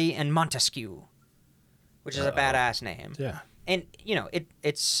Machiavelli and Montesquieu, which is a badass name. Yeah. And, you know,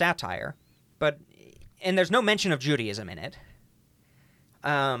 it's satire, and there's no mention of Judaism in it.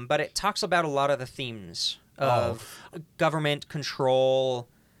 But it talks about a lot of the themes of government control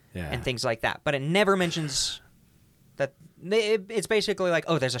Yeah. and things like that. But it never mentions that it's basically like,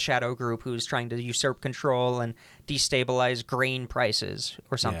 oh, there's a shadow group who's trying to usurp control and destabilize grain prices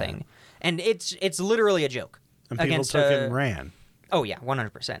or something. Yeah. And it's literally a joke. And people against, took it and ran. Oh, yeah,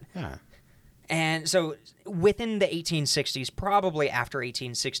 100%. Yeah. And so within the 1860s, probably after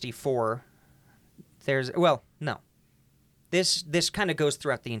 1864, this kind of goes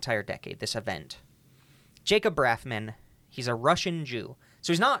throughout the entire decade, this event. Jacob Braffman, he's a Russian Jew.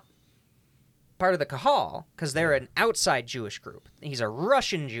 So he's not part of the Kahal, because they're an outside Jewish group. He's a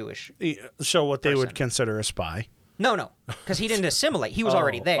Russian Jewish. So what they would person. consider a spy. No, because he didn't assimilate. He was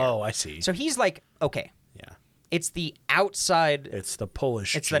already there. Oh, I see. So he's like, okay, Yeah. it's the outside... It's the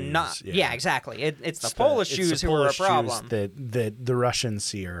Polish It's Jews. the not... Yeah, exactly. It's the Polish it's Jews the who are a Polish Jews problem. that the Russians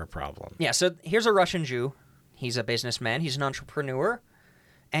see are a problem. Yeah, so here's a Russian Jew. He's a businessman. He's an entrepreneur.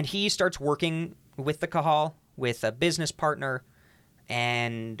 And he starts working with the Kahal, with a business partner,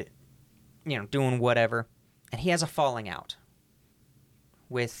 and, you know, doing whatever. And he has a falling out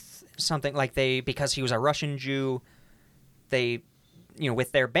with something like because he was a Russian Jew, they, you know,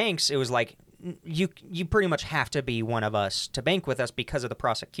 with their banks, it was like, you pretty much have to be one of us to bank with us because of the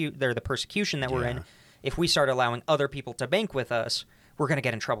persecution that we're in. If we start allowing other people to bank with us, we're going to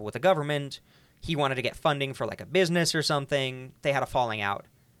get in trouble with the government. He wanted to get funding for like a business or something. They had a falling out.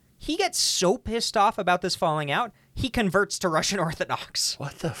 He gets so pissed off about this falling out, he converts to Russian Orthodox.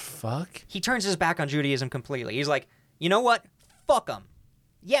 What the fuck? He turns his back on Judaism completely. He's like, you know what? Fuck them.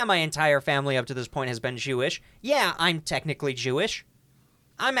 Yeah, my entire family up to this point has been Jewish. Yeah, I'm technically Jewish.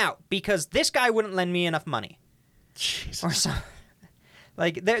 I'm out because this guy wouldn't lend me enough money. Jesus. Or so.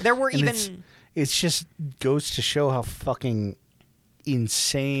 Like, there were And even... It's just goes to show how fucking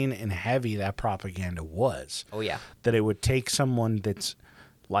insane and heavy that propaganda was. Oh, yeah. That it would take someone that's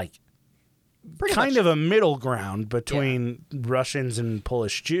like Pretty kind much. of a middle ground between Russians and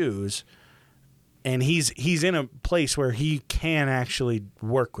Polish Jews, and he's in a place where he can actually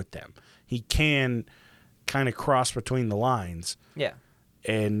work with them. He can kind of cross between the lines. Yeah.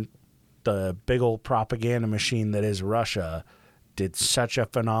 And the big old propaganda machine that is Russia did such a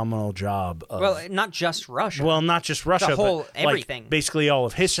phenomenal job of... Well, not just Russia. Well, not just Russia, The whole but everything. like basically all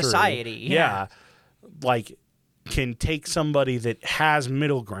of history. Society, yeah. Like, can take somebody that has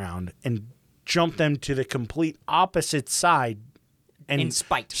middle ground and jump them to the complete opposite side and In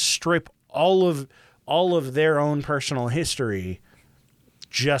spite. strip all of their own personal history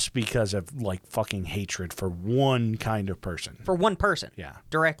just because of like fucking hatred for one kind of person. For one person. Yeah.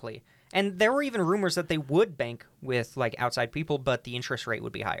 Directly. And there were even rumors that they would bank with like outside people, but the interest rate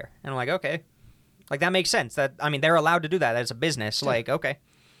would be higher. And I'm like, okay. Like, that makes sense. They're allowed to do that. That's a business. Like, okay.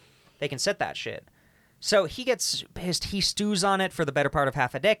 They can set that shit. So he gets pissed. He stews on it for the better part of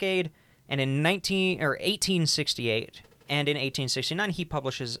half a decade. And in 1868 and in 1869, he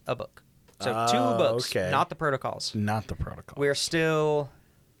publishes a book. So 2 books, okay. not the protocols. Not the protocol. We're still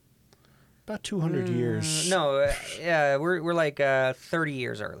about 200 years. No, yeah, we're like 30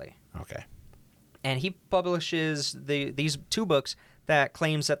 years early. Okay. And he publishes these 2 books that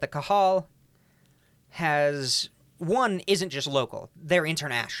claims that the Kahal isn't just local, they're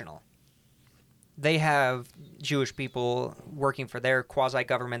international. They have Jewish people working for their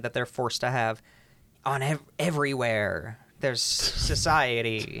quasi-government that they're forced to have on everywhere. There's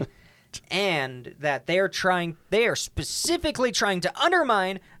society. And that they are specifically trying to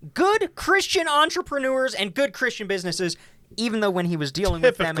undermine good Christian entrepreneurs and good Christian businesses, even though when he was dealing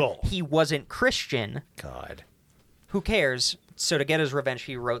with them, he wasn't Christian. God. Who cares? So to get his revenge,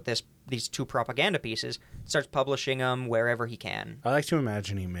 he wrote these 2 propaganda pieces, starts publishing them wherever he can. I like to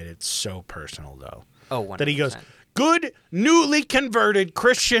imagine he made it so personal, though. Oh, 100%. That he goes, good, newly converted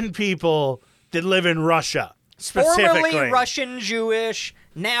Christian people that live in Russia, specifically. Formerly Russian Jewish,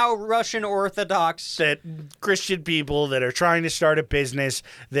 now Russian Orthodox. That Christian people that are trying to start a business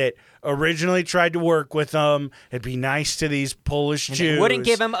that originally tried to work with them and be nice to these Polish Jews. They wouldn't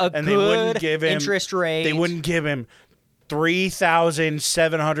give him a good interest rate. They wouldn't give him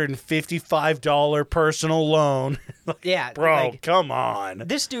 $3,755 personal loan. Yeah. Bro, come on.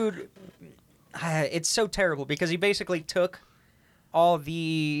 This dude, it's so terrible because he basically took all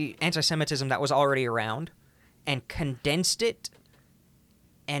the anti-Semitism that was already around and condensed it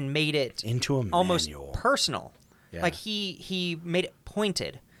and made it into a almost manual. Personal. Yeah. Like he made it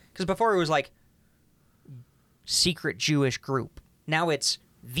pointed. Because before it was like secret Jewish group. Now it's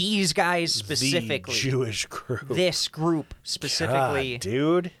these guys specifically. The Jewish group. This group specifically. God,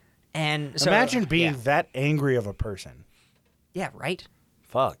 dude. And so, imagine being that angry of a person. Yeah, right?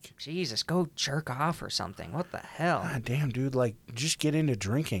 Fuck. Jesus, go jerk off or something. What the hell? God damn, dude. Like, just get into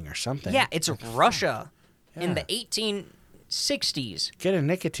drinking or something. Yeah, it's Russia in Yeah. the 1860s. Get a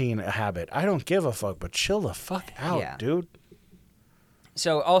nicotine habit. I don't give a fuck, but chill the fuck out, Yeah. dude.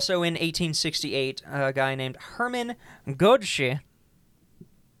 So also in 1868, a guy named Herman Godsche,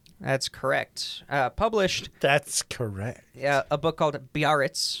 that's correct, published That's correct. a book called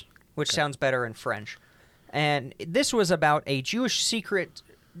Biarritz, which sounds better in French. And this was about a Jewish secret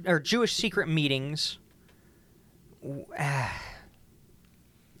meetings where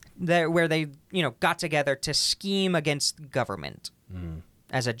they, got together to scheme against government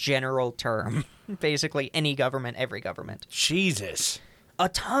as a general term. Basically any government, every government. Jesus. A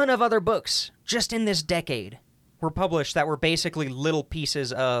ton of other books just in this decade were published that were basically little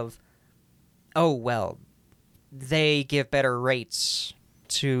pieces of, oh, well, they give better rates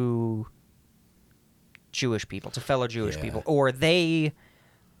to Jewish people, to fellow Jewish people, or they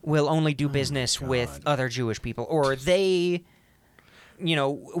will only do business with other Jewish people, or they,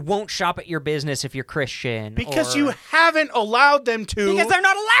 won't shop at your business if you're Christian. Because you haven't allowed them to. Because they're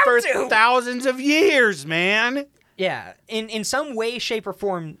not allowed for thousands of years, man. Yeah, in some way, shape, or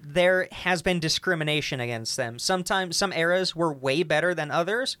form, there has been discrimination against them. Sometimes some eras were way better than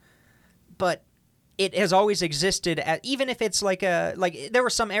others, but it has always existed. Even if it's there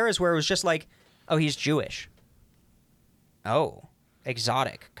were some eras where it was just like, oh, he's Jewish. Oh,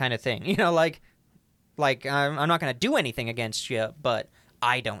 exotic kind of thing. I'm not going to do anything against you, but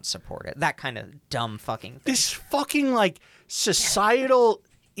I don't support it. That kind of dumb fucking thing. This fucking societal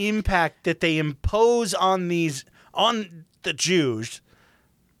impact that they impose on the Jews,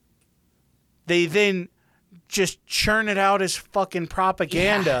 they then just churn it out as fucking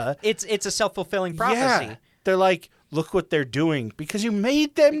propaganda. Yeah. It's a self-fulfilling prophecy. Yeah. They're like, look what they're doing because you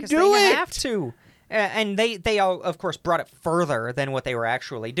made them do it. They have to. And they all, of course, brought it further than what they were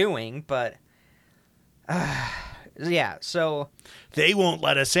actually doing, but yeah, so they won't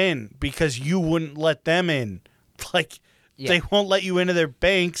let us in because you wouldn't let them in. They won't let you into their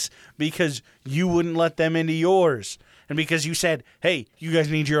banks because you wouldn't let them into yours. And because you said, hey, you guys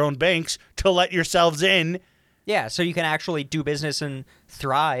need your own banks to let yourselves in. Yeah, so you can actually do business and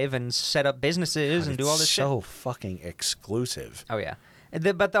thrive and set up businesses and do all this shit. So fucking exclusive. Oh, yeah.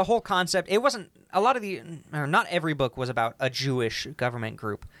 But the whole concept, it wasn't, not every book was about a Jewish government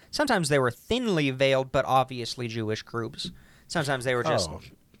group. Sometimes they were thinly veiled but obviously Jewish groups. Sometimes they were just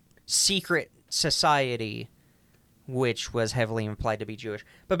secret society, which was heavily implied to be Jewish.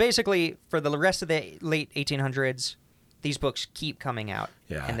 But basically, for the rest of the late 1800s, these books keep coming out.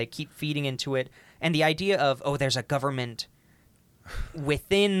 Yeah. And they keep feeding into it. And the idea of, there's a government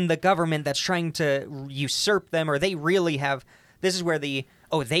within the government that's trying to usurp them, or they really have... This is where they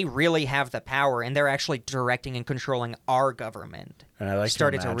really have the power, and they're actually directing and controlling our government. And I like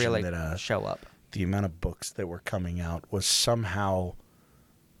started to really that, show up. The amount of books that were coming out was somehow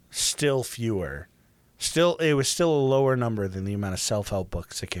still fewer It was still a lower number than the amount of self-help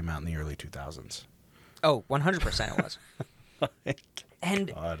books that came out in the early 2000s. Oh, 100% it was.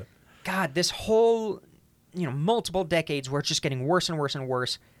 And God, this whole, multiple decades where it's just getting worse and worse and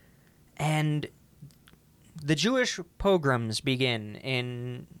worse. And the Jewish pogroms begin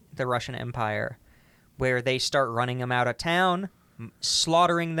in the Russian Empire, where they start running them out of town,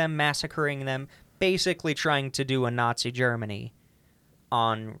 slaughtering them, massacring them, basically trying to do a Nazi Germany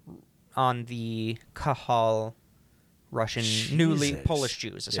on the Kahal Russian, newly Polish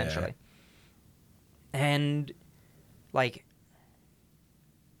Jews, essentially. Yeah. And,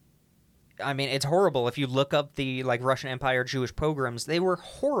 it's horrible. If you look up the, Russian Empire Jewish pogroms, they were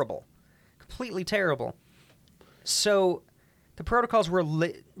horrible. Completely terrible. So, the protocols were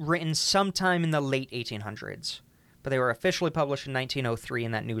written sometime in the late 1800s, but they were officially published in 1903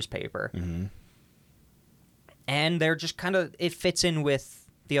 in that newspaper. Mm-hmm. And they're just it fits in with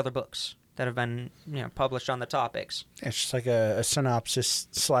the other books that have been, published on the topics. It's just like a synopsis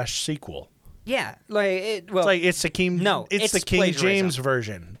 / sequel. Yeah, it's the King. No, it's the King James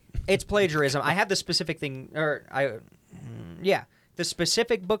version. It's plagiarism. I have the specific thing, the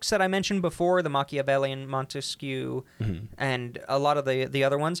specific books that I mentioned before, the Machiavellian, Montesquieu, and a lot of the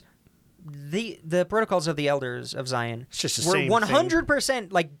other ones. The Protocols of the Elders of Zion were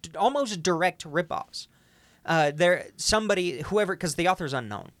 100% almost direct ripoffs. Because the author's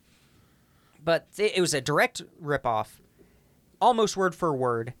unknown, but it was a direct ripoff, almost word for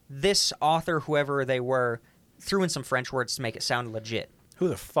word. This author, whoever they were, threw in some French words to make it sound legit. Who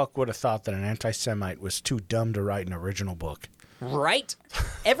the fuck would have thought that an anti-Semite was too dumb to write an original book? Right?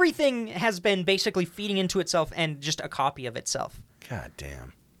 Everything has been basically feeding into itself and just a copy of itself. God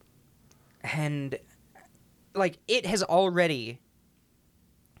damn. And, it has already,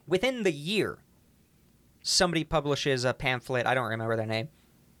 within the year, somebody publishes a pamphlet, I don't remember their name,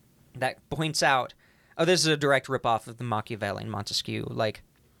 that points out, oh, this is a direct ripoff of the Machiavellian Montesquieu.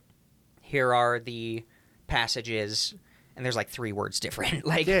 Here are the passages, and there's 3 words different.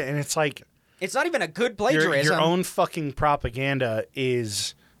 Yeah, and it's it's not even a good plagiarism. Your own fucking propaganda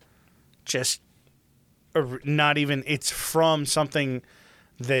is just not even, it's from something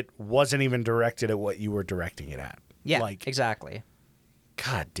that wasn't even directed at what you were directing it at. Yeah, exactly.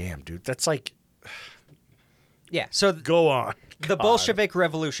 God damn, dude. That's yeah, so go on. The Bolshevik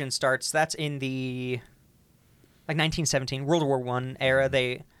Revolution starts. That's in the 1917 World War I era.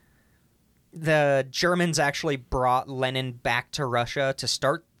 The Germans actually brought Lenin back to Russia to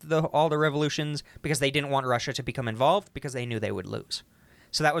start all the revolutions because they didn't want Russia to become involved because they knew they would lose.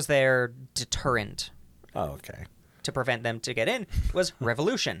 So that was their deterrent. Oh, okay. To prevent them to get in was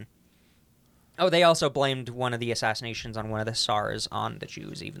revolution. Oh, they also blamed one of the assassinations on one of the Tsars on the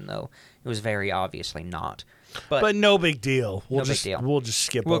Jews, even though it was very obviously not. But no big deal. We'll just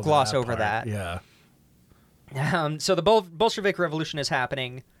skip. We'll gloss that over part. that. Yeah. So the Bolshevik Revolution is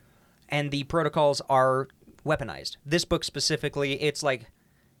happening, and the protocols are weaponized. This book specifically, it's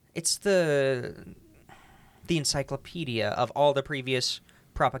the encyclopedia of all the previous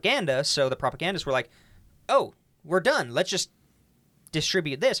propaganda. So the propagandists were like, "Oh, we're done. Let's just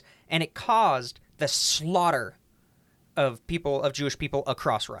distribute this," and it caused the slaughter of Jewish people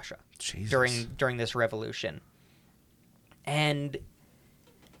across Russia. Jesus. during this revolution. And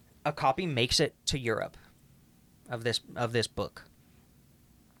a copy makes it to Europe of this book.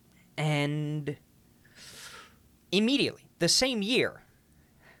 And immediately, the same year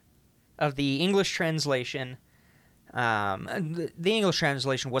of the English translation, the English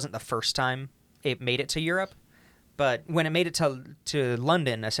translation wasn't the first time it made it to Europe, but when it made it to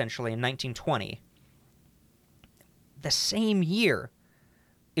London, essentially, in 1920, the same year,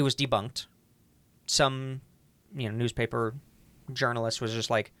 it was debunked. Some, newspaper journalist was just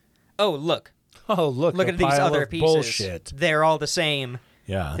like, "Oh, look at these other pieces. Bullshit. They're all the same.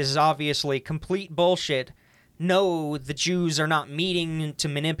 Yeah, this is obviously complete bullshit. No, the Jews are not meeting to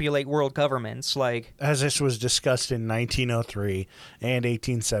manipulate world governments." As this was discussed in 1903 and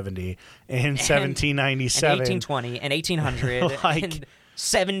 1870 and 1797 and 1820 and 1800 and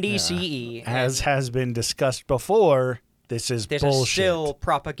 70 CE. As has been discussed before, this is bullshit. This is still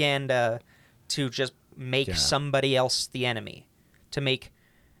propaganda to just make somebody else the enemy, to make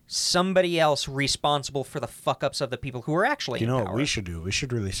somebody else responsible for the fuck-ups of the people who are actually in power. You know what we should do? We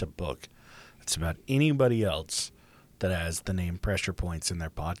should release a book that's about anybody else that has the name Pressure Points in their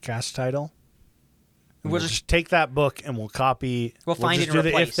podcast title. We'll just take that book and we'll copy. We'll find just and do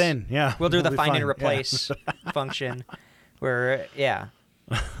replace. The if then. Yeah. We'll do the find and replace function. Where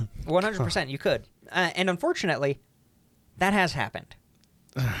 100% you could. And unfortunately, that has happened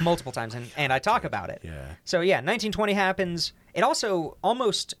multiple times, and I talk about it. Yeah. So 1920 happens. It also,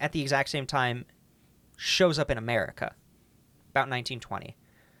 almost at the exact same time, shows up in America about 1920.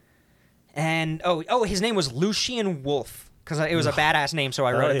 And, his name was Lucian Wolff, because it was a badass name, so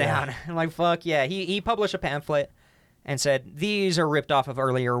I wrote it down. I'm like, fuck yeah. He published a pamphlet and said, these are ripped off of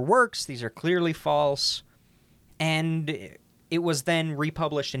earlier works. These are clearly false. And it was then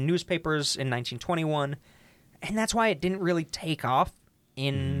republished in newspapers in 1921. And that's why it didn't really take off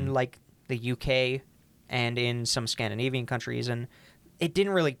in, like, the UK and in some Scandinavian countries. And it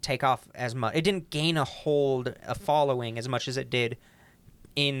didn't really take off as much. It didn't gain a following as much as it did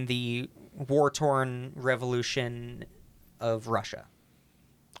in the war-torn revolution of Russia.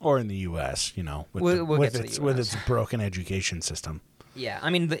 Or in the U.S., with its broken education system. Yeah, I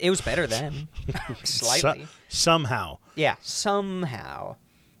mean, it was better then. Slightly. Somehow. Yeah, somehow.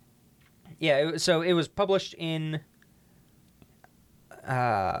 Yeah, so it was published in...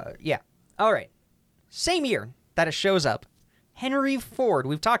 yeah. All right. Same year that it shows up, Henry Ford,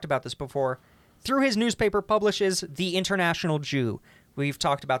 we've talked about this before, through his newspaper publishes The International Jew. We've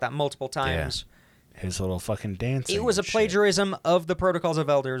talked about that multiple times. Yeah. His little fucking dancing. It was a plagiarism of the Protocols of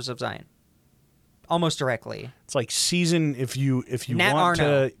Elders of Zion. Almost directly. It's like season if you want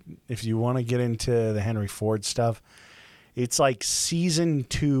to get into the Henry Ford stuff, it's like season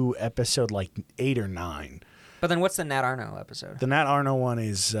 2 episode like 8 or 9. But then what's the Nat Arno episode? The Nat Arno one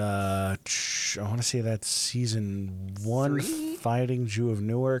is I want to say that's season 1, 3? Fighting Jew of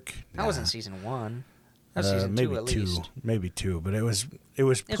Newark. That wasn't season 1. That was season 2 at least. Maybe 2, but it was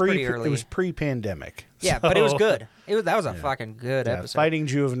pretty early. It was pre-pandemic. Yeah, but it was good. That was a fucking good episode. Fighting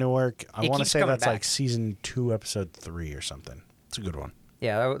Jew of Newark. I want to say that's back. like season 2, episode 3 or something. It's a good one.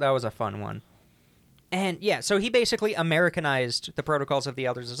 Yeah, that was a fun one. And yeah, so he basically Americanized the Protocols of the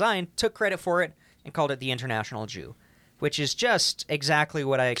Elders of Zion, took credit for it, and called it the International Jew, which is just exactly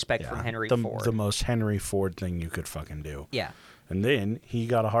what I expect from Henry Ford. The most Henry Ford thing you could fucking do. Yeah. And then he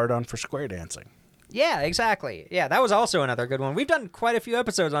got a hard-on for square dancing. Yeah, exactly. Yeah, that was also another good one. We've done quite a few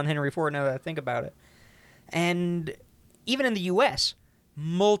episodes on Henry Ford now that I think about it. And even in the U.S.,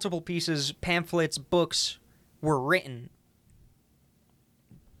 multiple pieces, pamphlets, books were written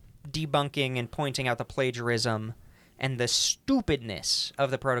debunking and pointing out the plagiarism and the stupidness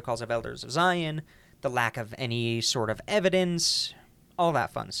of the Protocols of Elders of Zion, the lack of any sort of evidence, all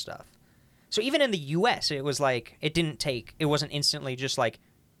that fun stuff. So even in the U.S., it was like, it wasn't instantly just like,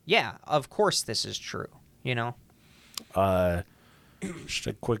 yeah, of course this is true, Just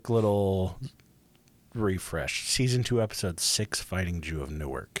a quick little refresh. Season 2, episode 6, Fighting Jew of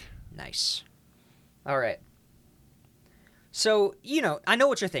Newark. Nice. All right. So, I know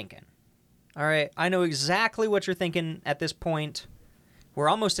what you're thinking. All right? I know exactly what you're thinking at this point. We're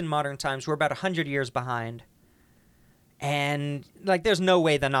almost in modern times. We're about 100 years behind. And, there's no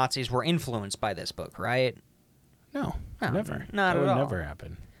way the Nazis were influenced by this book, right? No, never. Not that at all. That would never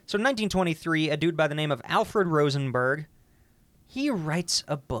happen. So in 1923, a dude by the name of Alfred Rosenberg, he writes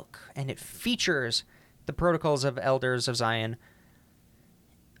a book, and it features the Protocols of Elders of Zion,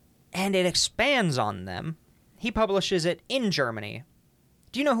 and it expands on them. He publishes it in Germany.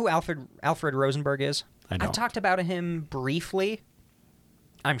 Do you know who Alfred Rosenberg is? I don't. I've talked about him briefly.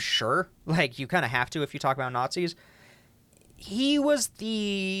 I'm sure. You kind of have to if you talk about Nazis. He was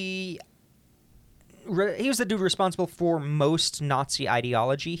the dude responsible for most Nazi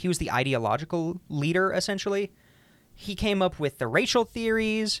ideology. He was the ideological leader, essentially. He came up with the racial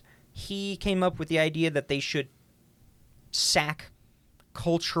theories. He came up with the idea that they should sack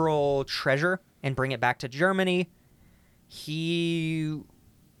cultural treasure and bring it back to Germany. He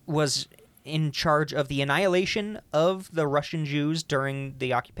was in charge of the annihilation of the Russian Jews during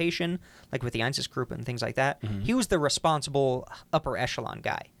the occupation, like with the Einsatzgruppe and things like that. Mm-hmm. He was the responsible upper echelon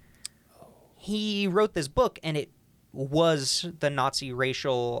guy. He wrote this book, and it was the Nazi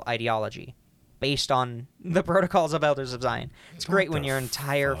racial ideology based on the Protocols of Elders of Zion. It's great when your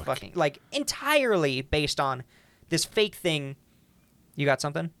entire fucking, entirely based on this fake thing. You got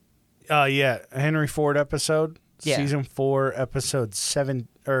something? Yeah, a Henry Ford episode. Yeah. Season 4, episode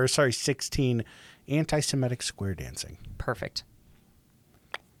 16, anti-Semitic square dancing. Perfect.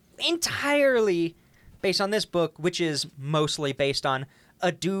 Entirely based on this book, which is mostly based on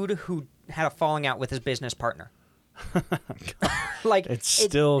a dude who had a falling out with his business partner. It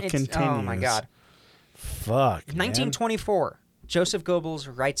still continues. Oh my god. Fuck. 1924. Joseph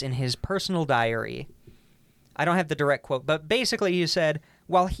Goebbels writes in his personal diary. I don't have the direct quote, but basically he said,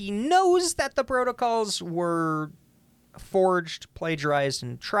 while he knows that the protocols were forged, plagiarized,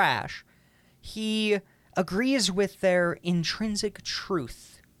 and trash, he agrees with their intrinsic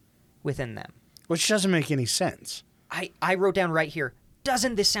truth within them. Which doesn't make any sense. I wrote down right here,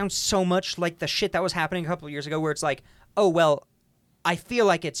 doesn't this sound so much like the shit that was happening a couple of years ago where it's like, oh, well, I feel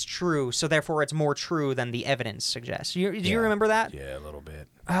like it's true, so therefore it's more true than the evidence suggests. Do you remember that? Yeah, a little bit.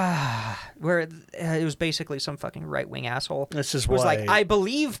 Where it was basically some fucking right-wing asshole. This is was why... like, I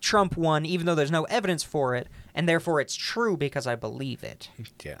believe Trump won, even though there's no evidence for it, and therefore it's true because I believe it.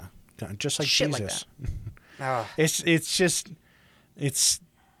 Yeah, just like Shit Jesus. Like It's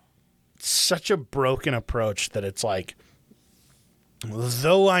such a broken approach that it's like,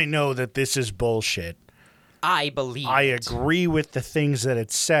 though I know that this is bullshit, I believe I it. agree with the things that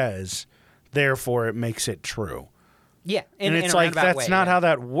it says, therefore it makes it true. Yeah, And it's in a like, roundabout that's way, not yeah. how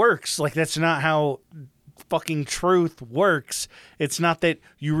that works. Like, that's not how fucking truth works. It's not that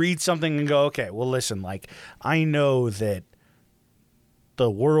you read something and go, okay, well, listen, like, I know that the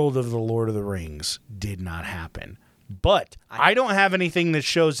world of the Lord of the Rings did not happen. But I don't have anything that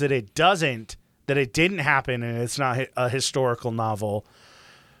shows that it didn't happen, and it's not a historical novel.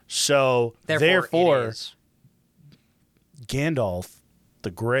 So, therefore it is. Gandalf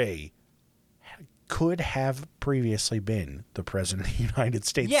the Grey could have previously been the president of the United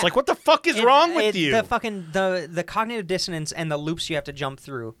States. Yeah. Like, what the fuck is wrong with you? The fucking the cognitive dissonance and the loops you have to jump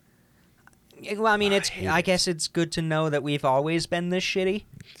through. Well, I mean, I guess it's good to know that we've always been this shitty.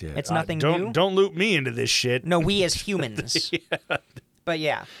 Yeah, It's nothing new. Don't loop me into this shit. No, we as humans. But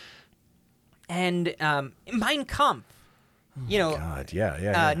yeah. And Mein Kampf, God,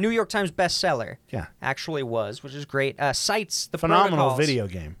 yeah. New York Times bestseller. Yeah. Actually was, which is great. Cites the Phenomenal protocols. video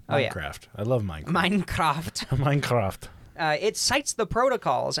game. Oh, yeah. Minecraft. I love Minecraft. Minecraft. Minecraft. It cites the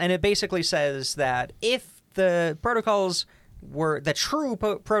protocols, and it basically says that if the protocols the true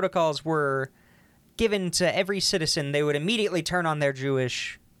protocols were given to every citizen, they would immediately turn on their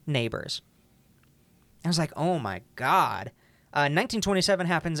Jewish neighbors. I was like, oh my God. 1927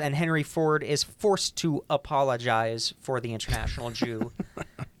 happens, and Henry Ford is forced to apologize for the international Jew.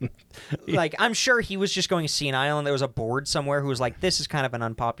 Like, I'm sure he was just going senile, and there was a board somewhere who was like, this is kind of an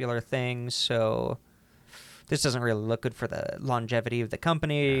unpopular thing, so this doesn't really look good for the longevity of the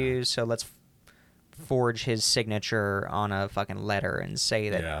company, so let's forge his signature on a fucking letter and say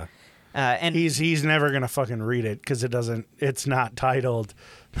that. Yeah. And he's never gonna fucking read it because it's not titled.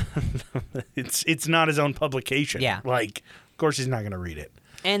 it's not his own publication. Yeah. Like, of course he's not gonna read it.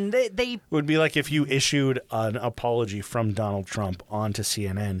 And they It would be like if you issued an apology from Donald Trump onto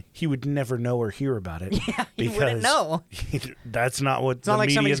CNN, he would never know or hear about it. Yeah, he because wouldn't know. That's not what not the like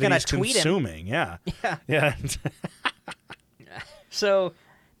media somebody's that gonna he's tweet him. consuming. Yeah. Yeah. Yeah. So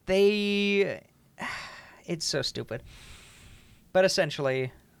it's so stupid. But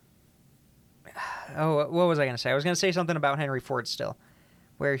essentially, what was I going to say? I was going to say something about Henry Ford still,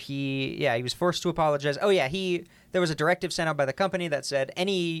 where he was forced to apologize. Oh yeah, there was a directive sent out by the company that said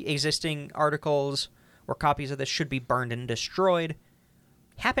any existing articles or copies of this should be burned and destroyed.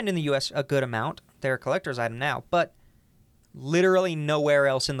 Happened in the U.S. a good amount. They're a collector's item now, but literally nowhere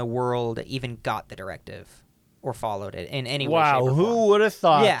else in the world even got the directive or followed it in any way, shape, Wow, or form. who would have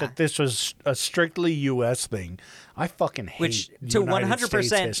thought Yeah. that this was a strictly U.S. thing? I fucking hate Which to United 100%. States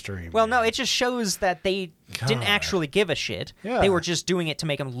history. Well, man. no, it just shows that they didn't God. actually give a shit. Yeah. They were just doing it to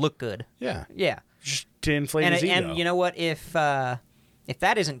make them look good. Yeah. Yeah. Just to inflate his ego. And you know what? If that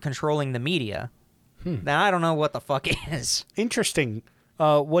isn't controlling the media, then I don't know what the fuck is. Interesting.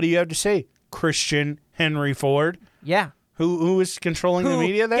 What do you have to say, Christian Henry Ford? Yeah. Who is controlling the Who,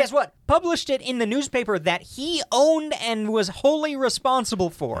 media there? guess what? Published it in the newspaper that he owned and was wholly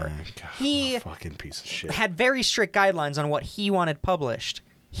responsible for. God, He what a fucking piece of shit. had very strict guidelines on what he wanted published.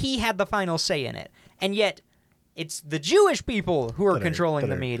 He had the final say in it. And yet, it's the Jewish people who are controlling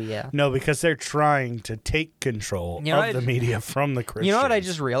the media. No, because they're trying to take control of the media from the Christians. You know what I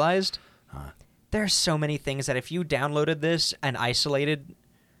just realized? There's so many things that if you downloaded this and isolated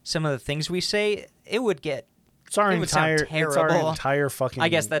some of the things we say, it would get... It's our it would sound entire, it's our terrible. entire fucking I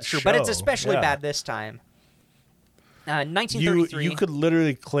guess that's true, but it's show. especially Yeah. bad this time. 1933. You could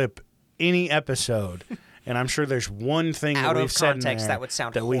literally clip any episode, and I'm sure there's one thing Out that of we've said in context there that would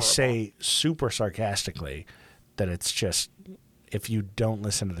sound that we horrible. say super sarcastically. That it's just, if you don't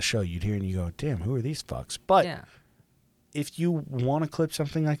listen to the show, you'd hear and you go, "Damn, who are these fucks?" But Yeah. if you want to clip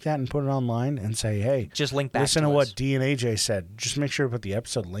something like that and put it online and say, "Hey, Just link back listen to to us. what D and AJ said," just make sure to put the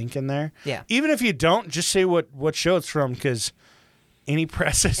episode link in there. Yeah. Even if you don't, just say what show it's from, because any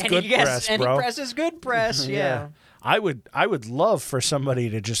press is good press, any bro. press is good press. Yeah. I would love for somebody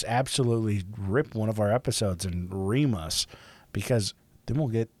to just absolutely rip one of our episodes and ream us, because then we'll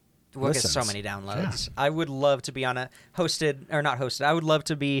get listens. So many downloads. I would love to be on a I would love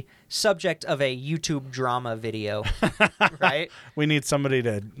to be subject of a YouTube drama video. Right? We need somebody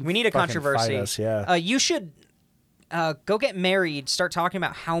to. We need a fucking controversy. fight us, yeah. You should go get married. Start talking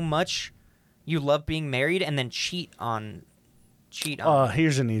about how much you love being married, and then cheat on cheat on me.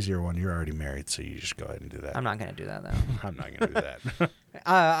 Here's an easier one. You're already married, so you just go ahead and do that. I'm not going to do that, though. I'm not going to do that.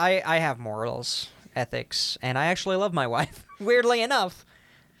 I have morals, ethics, and I actually love my wife, weirdly enough.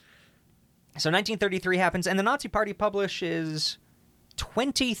 So 1933 happens, and the Nazi Party publishes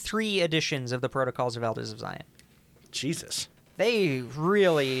 23 editions of the Protocols of Elders of Zion. Jesus. They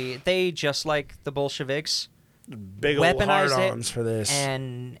just like the Bolsheviks, Big old weaponize hard-ons it for this.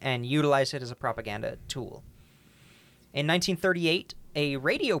 and utilize it as a propaganda tool. In 1938, a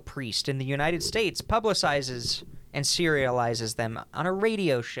radio priest in the United States publicizes and serializes them on a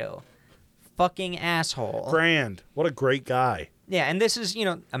radio show. Fucking asshole. Grand. What a great guy. Yeah, and this is,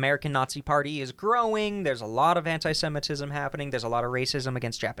 American Nazi Party is growing. There's a lot of anti-Semitism happening. There's a lot of racism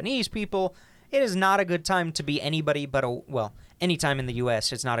against Japanese people. It is not a good time to be anybody but any time in the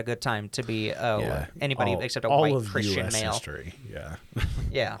U.S., it's not a good time to be anybody except a white Christian US male. History. Yeah.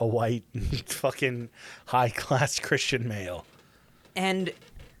 Yeah. A white, fucking high-class Christian male. And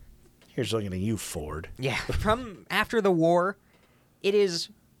here's looking at you, Ford. yeah, from after the war, it is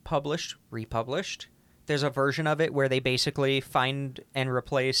published, republished. There's a version of it where they basically find and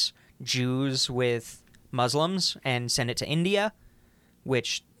replace Jews with Muslims and send it to India,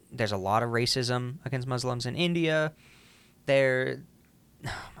 which there's a lot of racism against Muslims in India. Oh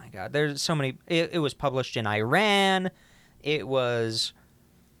my God, there's so many. It was published in Iran. It's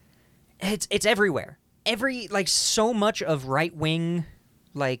everywhere. So much of right-wing,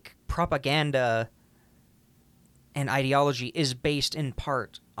 propaganda and ideology is based in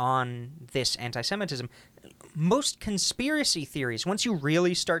part on this anti-Semitism. Most conspiracy theories, once you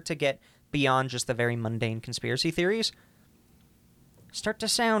really start to get beyond just the very mundane conspiracy theories, start to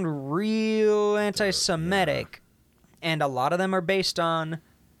sound real anti-Semitic. And a lot of them are based on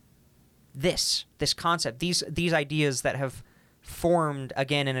this concept, these ideas that have formed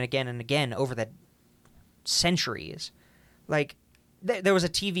again and again and again over the centuries. There was a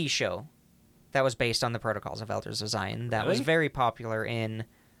TV show that was based on the Protocols of Elders of Zion that was very popular in,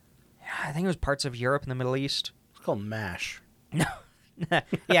 I think it was parts of Europe and the Middle East. It's called MASH. No.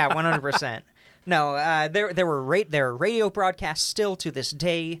 Yeah, 100%. No, there are radio broadcasts still to this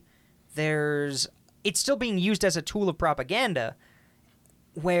day. It's still being used as a tool of propaganda,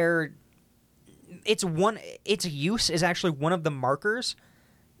 where its use is actually one of the markers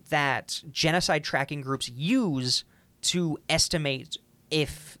that genocide tracking groups use to estimate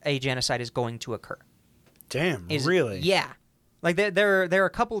if a genocide is going to occur. Damn, really? Yeah. There are a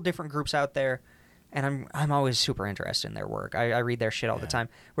couple of different groups out there, and I'm always super interested in their work. I read their shit all the time,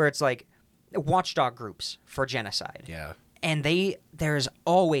 where it's like watchdog groups for genocide. Yeah. And there's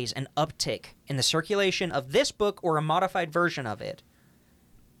always an uptick in the circulation of this book or a modified version of it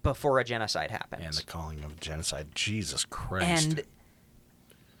before a genocide happens. And the calling of genocide. Jesus Christ. And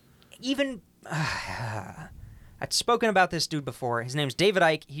even I've spoken about this dude before. His name's David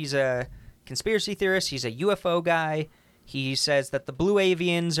Icke. He's a conspiracy theorist. He's a UFO guy. He says that the blue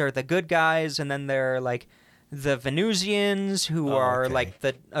avians are the good guys, and then they're the Venusians who are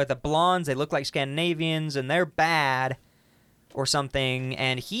the blondes. They look like Scandinavians, and they're bad or something.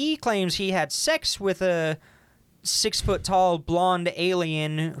 And he claims he had sex with a 6-foot-tall blonde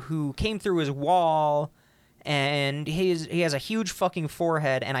alien who came through his wall, and he has a huge fucking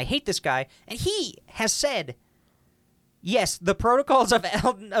forehead. And I hate this guy. And he has said, yes, the protocols of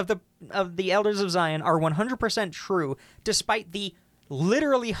the Elders of Zion are 100% true, despite the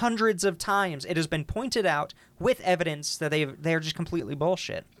literally hundreds of times it has been pointed out with evidence that they're just completely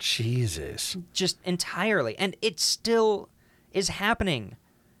bullshit. Jesus. Just entirely. And it still is happening.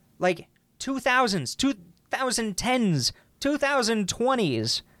 2000s, 2010s,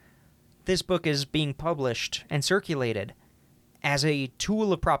 2020s. This book is being published and circulated as a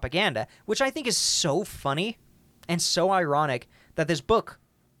tool of propaganda, which I think is so funny and so ironic that this book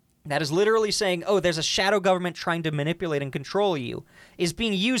that is literally saying, oh, there's a shadow government trying to manipulate and control you, is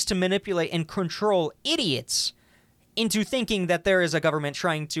being used to manipulate and control idiots into thinking that there is a government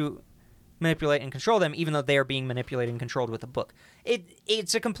trying to manipulate and control them, even though they are being manipulated and controlled with a book.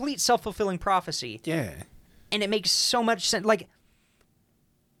 It's a complete self-fulfilling prophecy. Yeah. And it makes so much sense.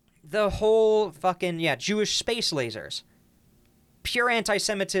 The whole fucking, Jewish space lasers. Pure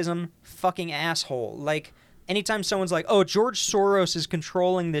anti-Semitism, fucking asshole. Anytime someone's like, oh, George Soros is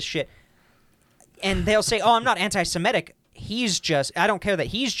controlling this shit, and they'll say, oh, I'm not anti-Semitic. I don't care that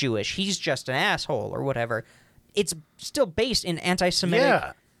he's Jewish. He's just an asshole or whatever. It's still based in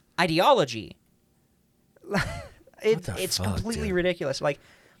anti-Semitic ideology. It's completely ridiculous.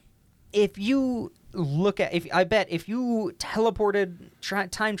 If you look at, I bet if you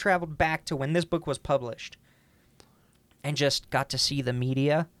time traveled back to when this book was published and just got to see the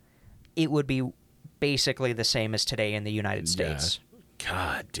media, it would be basically the same as today in the United States.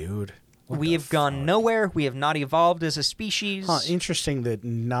 God, dude. We have gone nowhere. We have not evolved as a species. Interesting that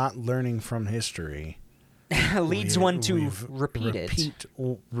not learning from history leads one to repeat it.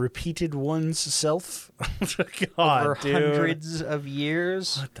 Repeated one's self? God, over dude. hundreds of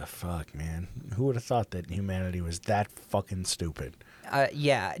years. What the fuck, man? Who would have thought that humanity was that fucking stupid?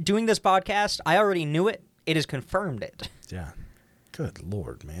 Yeah, doing this podcast, I already knew it. It has confirmed it. Yeah. Good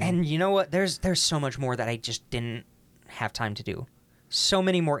Lord, man. And you know what? There's so much more that I just didn't have time to do. So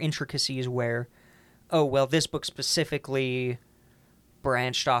many more intricacies where, oh, well, this book specifically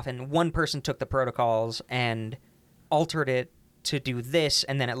branched off and one person took the protocols and altered it to do this,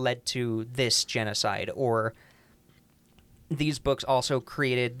 and then it led to this genocide. Or these books also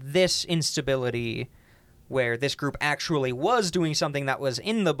created this instability where this group actually was doing something that was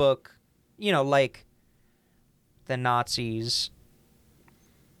in the book, you know, like the Nazis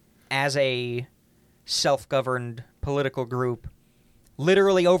as a self-governed political group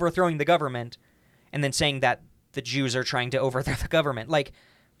literally overthrowing the government and then saying that the Jews are trying to overthrow the government. Like,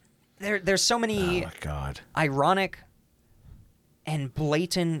 there's so many ironic and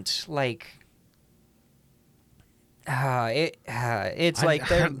blatant, like, it's like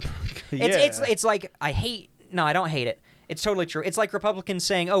it's like I don't hate it. It's totally true. It's like Republicans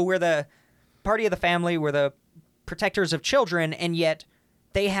saying, "Oh, we're the party of the family, we're the protectors of children," and yet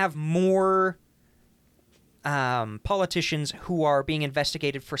they have more politicians who are being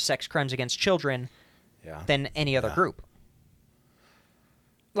investigated for sex crimes against children than any other group.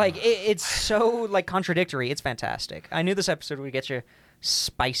 Like, it's so, like, contradictory. It's fantastic. I knew this episode would get you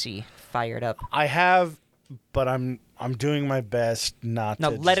spicy, fired up. I have, but I'm doing my best not to. No,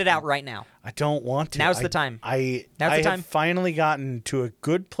 let it out right now. I don't want to. Now's the time. I have finally gotten to a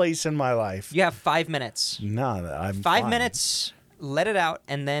good place in my life. You have 5 minutes. No, I'm 5 minutes, let it out,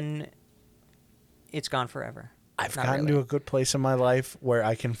 and then it's gone forever. I've gotten to a good place in my life where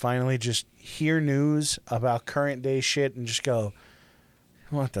I can finally just hear news about current day shit and just go,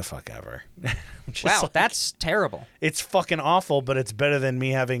 what the fuck ever. Wow, like, that's terrible. It's fucking awful, but it's better than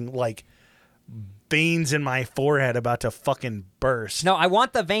me having, like, veins in my forehead about to fucking burst. No, I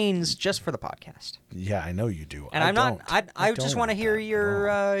want the veins just for the podcast. Yeah, I know you do. And I just want to hear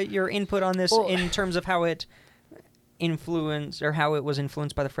your input on this in terms of how it influenced or how it was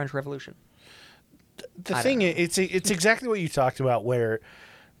influenced by the French Revolution. The thing is, it's exactly what you talked about, where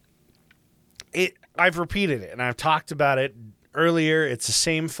I've repeated it and I've talked about it earlier. It's the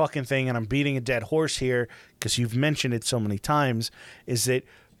same fucking thing, and I'm beating a dead horse here because you've mentioned it so many times, is that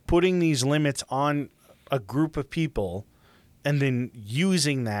putting these limits on a group of people and then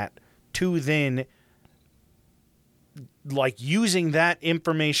using that to then, like, using that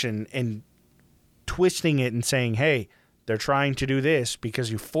information and twisting it and saying, hey, they're trying to do this because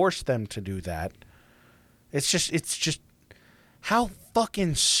you forced them to do that. It's just how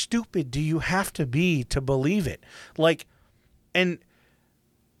fucking stupid do you have to be to believe it? Like, and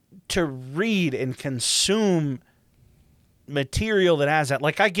to read and consume material that has that.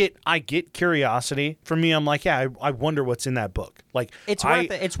 Like, I get curiosity. For me, I'm like, yeah, I wonder what's in that book. Like, it's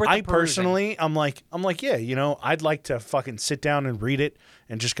worth it. It's worth I personally, I'm like, yeah, you know, I'd like to fucking sit down and read it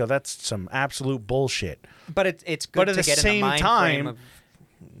and just go, that's some absolute bullshit. But it's good to get in the mind frame of,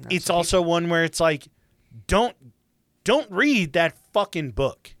 it's also one where it's like, don't read that fucking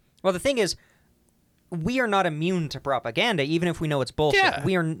book. Well, the thing is, we are not immune to propaganda, even if we know it's bullshit.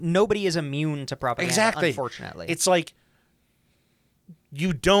 Yeah. Nobody is immune to propaganda, exactly. Unfortunately. It's like,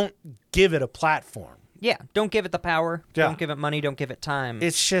 you don't give it a platform. Yeah, don't give it the power. Yeah. Don't give it money. Don't give it time.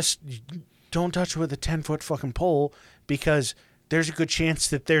 It's just, don't touch it with a 10-foot fucking pole, because there's a good chance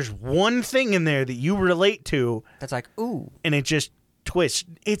that there's one thing in there that you relate to. That's like, ooh. And it just twists.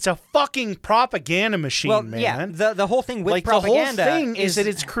 It's a fucking propaganda machine, man. Yeah, the whole thing with like, propaganda the whole thing is that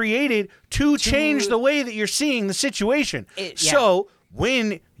it's created to change the way that you're seeing the situation. So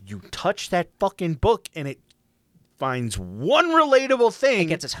when you touch that fucking book and it finds one relatable thing, it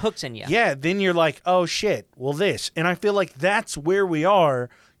gets its hooks in you. Yeah, then you're like, oh shit, well this. And I feel like that's where we are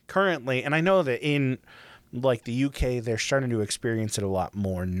currently. And I know that in, like, the UK, they're starting to experience it a lot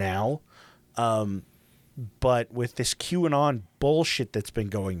more now. But with this QAnon bullshit that's been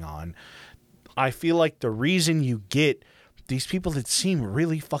going on, I feel like the reason you get these people that seem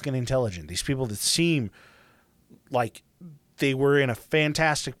really fucking intelligent, these people that seem like they were in a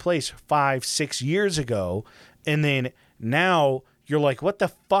fantastic place 5-6 years ago, and then now you're like, what the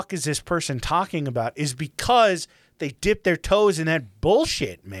fuck is this person talking about, is because they dipped their toes in that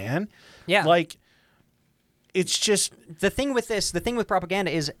bullshit, man. Yeah. Like, it's just... The thing with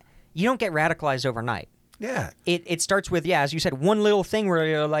propaganda is you don't get radicalized overnight. Yeah. It starts with, as you said, one little thing where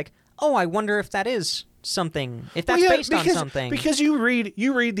you're like, oh, I wonder if that is something, if that's based on something. Because you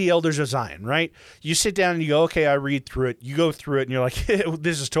read the Elders of Zion, right? You sit down and you go, okay, I read through it. You go through it and you're like,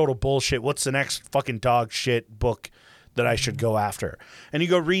 this is total bullshit. What's the next fucking dog shit book that I should go after? And you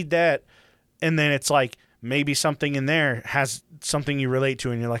go read that, and then it's like maybe something in there has something you relate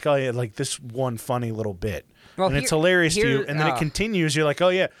to, and you're like, oh yeah, like this one funny little bit. Well, and it's hilarious to you, and then it continues. You're like, oh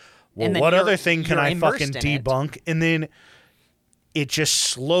yeah, well, what other thing can I fucking debunk? And then it just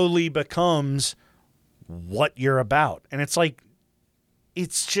slowly becomes what you're about. And it's like,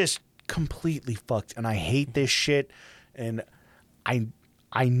 it's just completely fucked. And I hate this shit. And I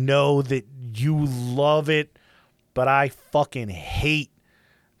know that you love it, but I fucking hate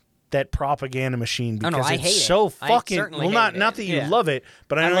that propaganda machine because it's so fucking, well, not that you love it,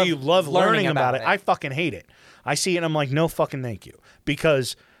 but I know you love learning about it. I fucking hate it. I see it and I'm like, no fucking thank you.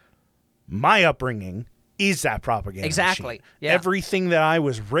 Because my upbringing is that propaganda machine. Yeah. Everything that I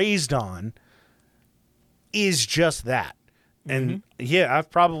was raised on is just that. And yeah, I've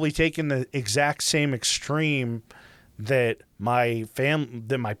probably taken the exact same extreme that my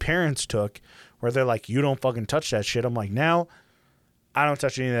parents took, where they're like, you don't fucking touch that shit. I'm like, now I don't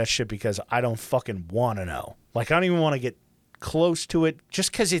touch any of that shit because I don't fucking want to know. Like, I don't even want to get close to it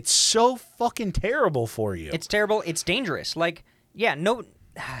just because it's so fucking terrible for you. It's terrible. It's dangerous. Like, yeah, no,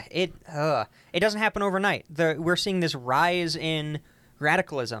 it doesn't happen overnight. We're seeing this rise in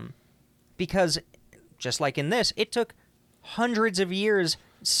radicalism because, just like in this, it took hundreds of years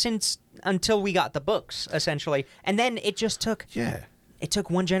until we got the books, essentially. And then it just took... Yeah. It took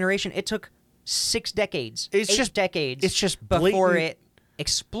one generation. It took 6 decades. It's 8 decades. It's just blatant, before it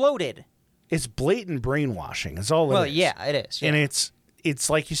exploded. It's blatant brainwashing. It's all it is. Well, yeah, it is. Yeah. And it's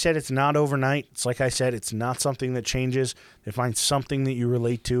like you said, it's not overnight. It's like I said, it's not something that changes. They find something that you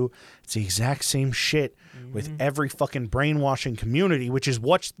relate to. It's the exact same shit with every fucking brainwashing community, which is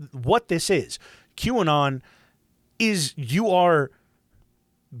what this is. QAnon is, you are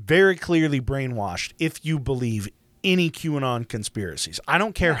very clearly brainwashed if you believe any QAnon conspiracies. I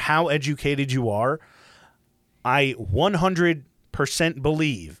don't care how educated you are. I 100%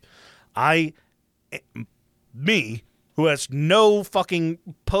 believe me, who has no fucking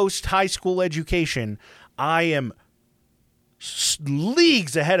post-high school education, I am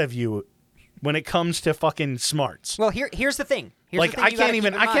leagues ahead of you when it comes to fucking smarts. Well, here's the thing. I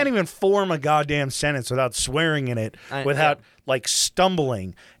can't even form a goddamn sentence without swearing in it, without like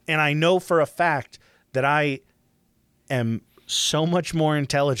stumbling. And I know for a fact that I am so much more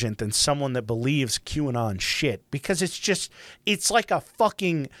intelligent than someone that believes QAnon shit, because it's like a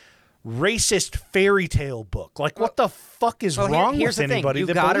fucking racist fairy tale book. Like, what the fuck is wrong with anybody that believes it?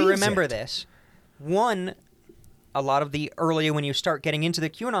 You gotta remember this. One, a lot of the earlier, when you start getting into the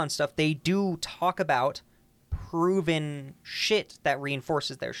QAnon stuff, they do talk about proven shit that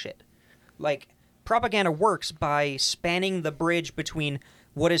reinforces their shit. Like, propaganda works by spanning the bridge between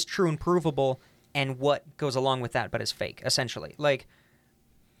what is true and provable and what goes along with that but is fake, essentially. Like,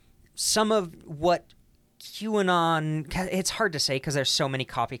 some of what QAnon... It's hard to say because there's so many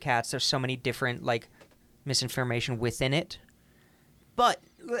copycats, there's so many different, like, misinformation within it. But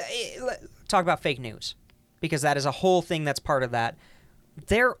talk about fake news, because that is a whole thing that's part of that.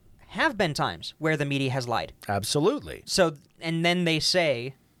 There have been times where the media has lied. Absolutely. So, and then they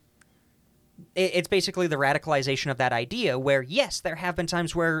say... It's basically the radicalization of that idea where, yes, there have been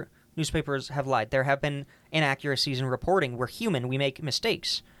times where newspapers have lied. There have been inaccuracies in reporting. We're human. We make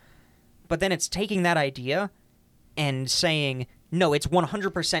mistakes. But then it's taking that idea and saying, no, it's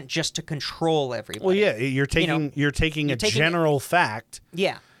 100% just to control everybody. Well, yeah, you're taking a general fact.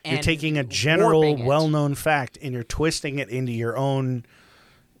 Yeah. You're taking a general, well-known fact, and you're twisting it into your own...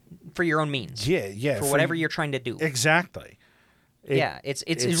 For your own means. Yeah. For whatever you're trying to do. Exactly.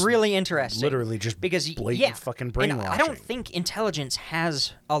 It's really interesting. Literally just blatant fucking brainwashing. I don't think intelligence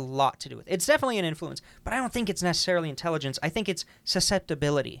has a lot to do with it. It's definitely an influence, but I don't think it's necessarily intelligence. I think it's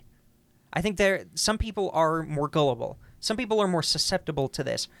susceptibility. I think some people are more gullible. Some people are more susceptible to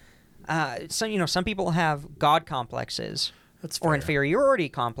this. Some people have God complexes or inferiority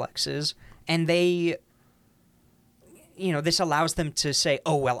complexes, and they... this allows them to say,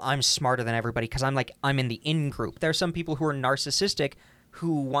 oh, well, I'm smarter than everybody because I'm in the in-group. There are some people who are narcissistic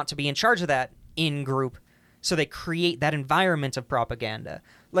who want to be in charge of that in-group, so they create that environment of propaganda.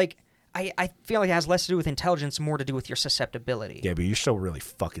 Like, I feel like it has less to do with intelligence, more to do with your susceptibility. Yeah, but you're still really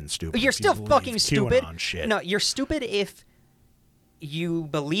fucking stupid. You're still fucking stupid. Shit. No, you're stupid if you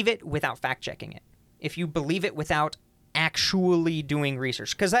believe it without fact-checking it. If you believe it without actually doing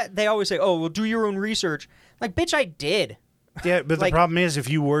research. Because they always say, oh, well, do your own research. Like, bitch, I did. Yeah, but Like- the problem is if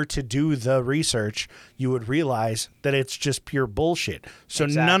you were to do the research, you would realize that it's just pure bullshit. So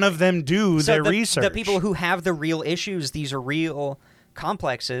Exactly. none of them do So their the, research. the people who have the real issues, these are real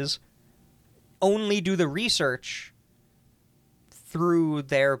complexes, only do the research through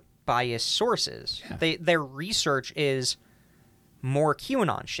their biased sources. Yeah. Their research is more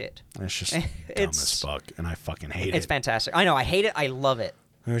QAnon shit. It's just dumb It's- as fuck, and I fucking hate It's it. fantastic. I know. I hate it. I love it.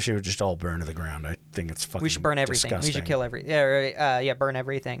 I wish it would just all burn to the ground. I think it's fucking We should burn everything. disgusting. We should kill burn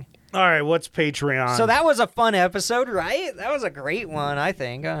everything. All right, what's Patreon? So that was a fun episode, right? That was a great one, I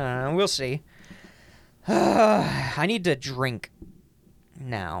think. We'll see. I need to drink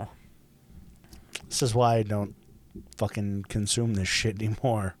now. This is why I don't fucking consume this shit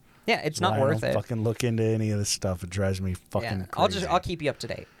anymore. Yeah, it's Why not I worth don't it. fucll look into any of this stuff. It drives me fucking crazy. I'll keep you up to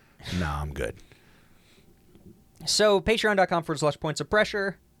date. No, I'm good. So patreon.com/points of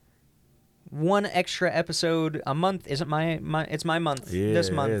pressure. One extra episode a month. Isn't it's my month Yeah,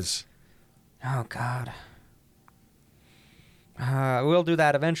 this month. It is. Oh God. We'll do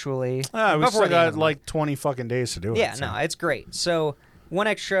that eventually. We before still the end got of the like 20 fucking days to do it. Yeah, so. no, it's great. So one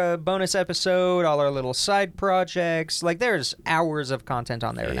extra bonus episode, all our little side projects. Like there's hours of content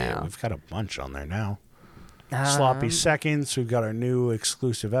on there Yeah, now. we've got a bunch on there now. Sloppy Seconds. We've got our new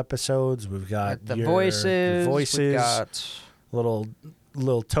exclusive episodes. We've got the your voices. voices. We've got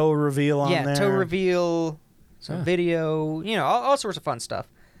Little toe reveal on there. toe reveal, some video, all sorts of fun stuff.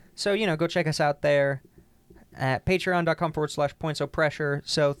 So, go check us out there at patreon.com/points of pressure.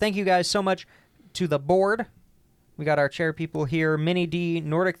 So thank you guys so much to the board. We got our chair people here, Mini D,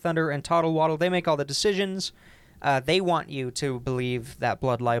 Nordic Thunder, and Toddle Waddle. They make all the decisions. They want you to believe that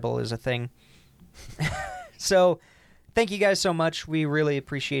blood libel is a thing. So thank you guys so much. We really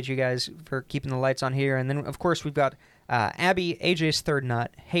appreciate you guys for keeping the lights on here. And then, of course, we've got Abby, AJ's Third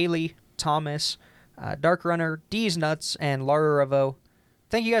Nut, Haley, Thomas, Dark Runner, D's Nuts, and Lara Revo.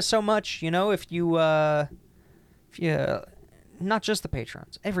 Thank you guys so much. If you not just the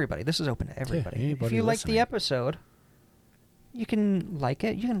patrons, everybody. This is open to everybody. Yeah, If anybody you like the listening. episode, you can like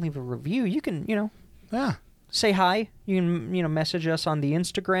it. You can leave a review. You can, Yeah. say hi. You can, message us on the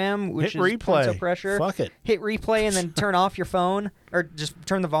Instagram, which Hit is Points of replay. Pressure. Fuck it. Hit replay and then turn off your phone, or just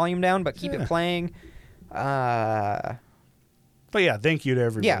turn the volume down, but keep Yeah. it playing. But yeah, thank you to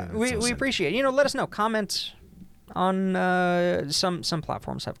everybody. Yeah, that's we listening. appreciate it. Let us know. Comment on some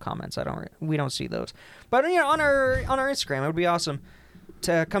platforms have comments. We don't see those, but on our Instagram, it would be awesome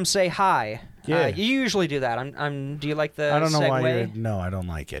to come say hi. Yeah. You usually do that. Do you like the I don't know why segue? No, I don't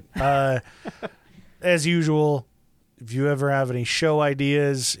like it. As usual, if you ever have any show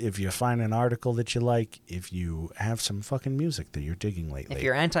ideas, if you find an article that you like, if you have some fucking music that you're digging lately. If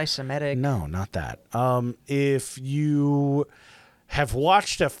you're anti-Semitic, No, not that. If you have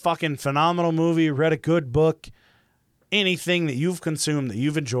watched a fucking phenomenal movie, read a good book, anything that you've consumed that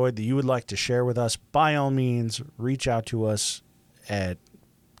you've enjoyed that you would like to share with us, by all means, reach out to us at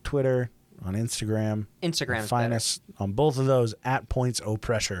Twitter, on Instagram. Instagram's Find better. us on both of those at Points O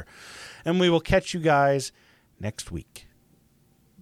Pressure. And we will catch you guys next week.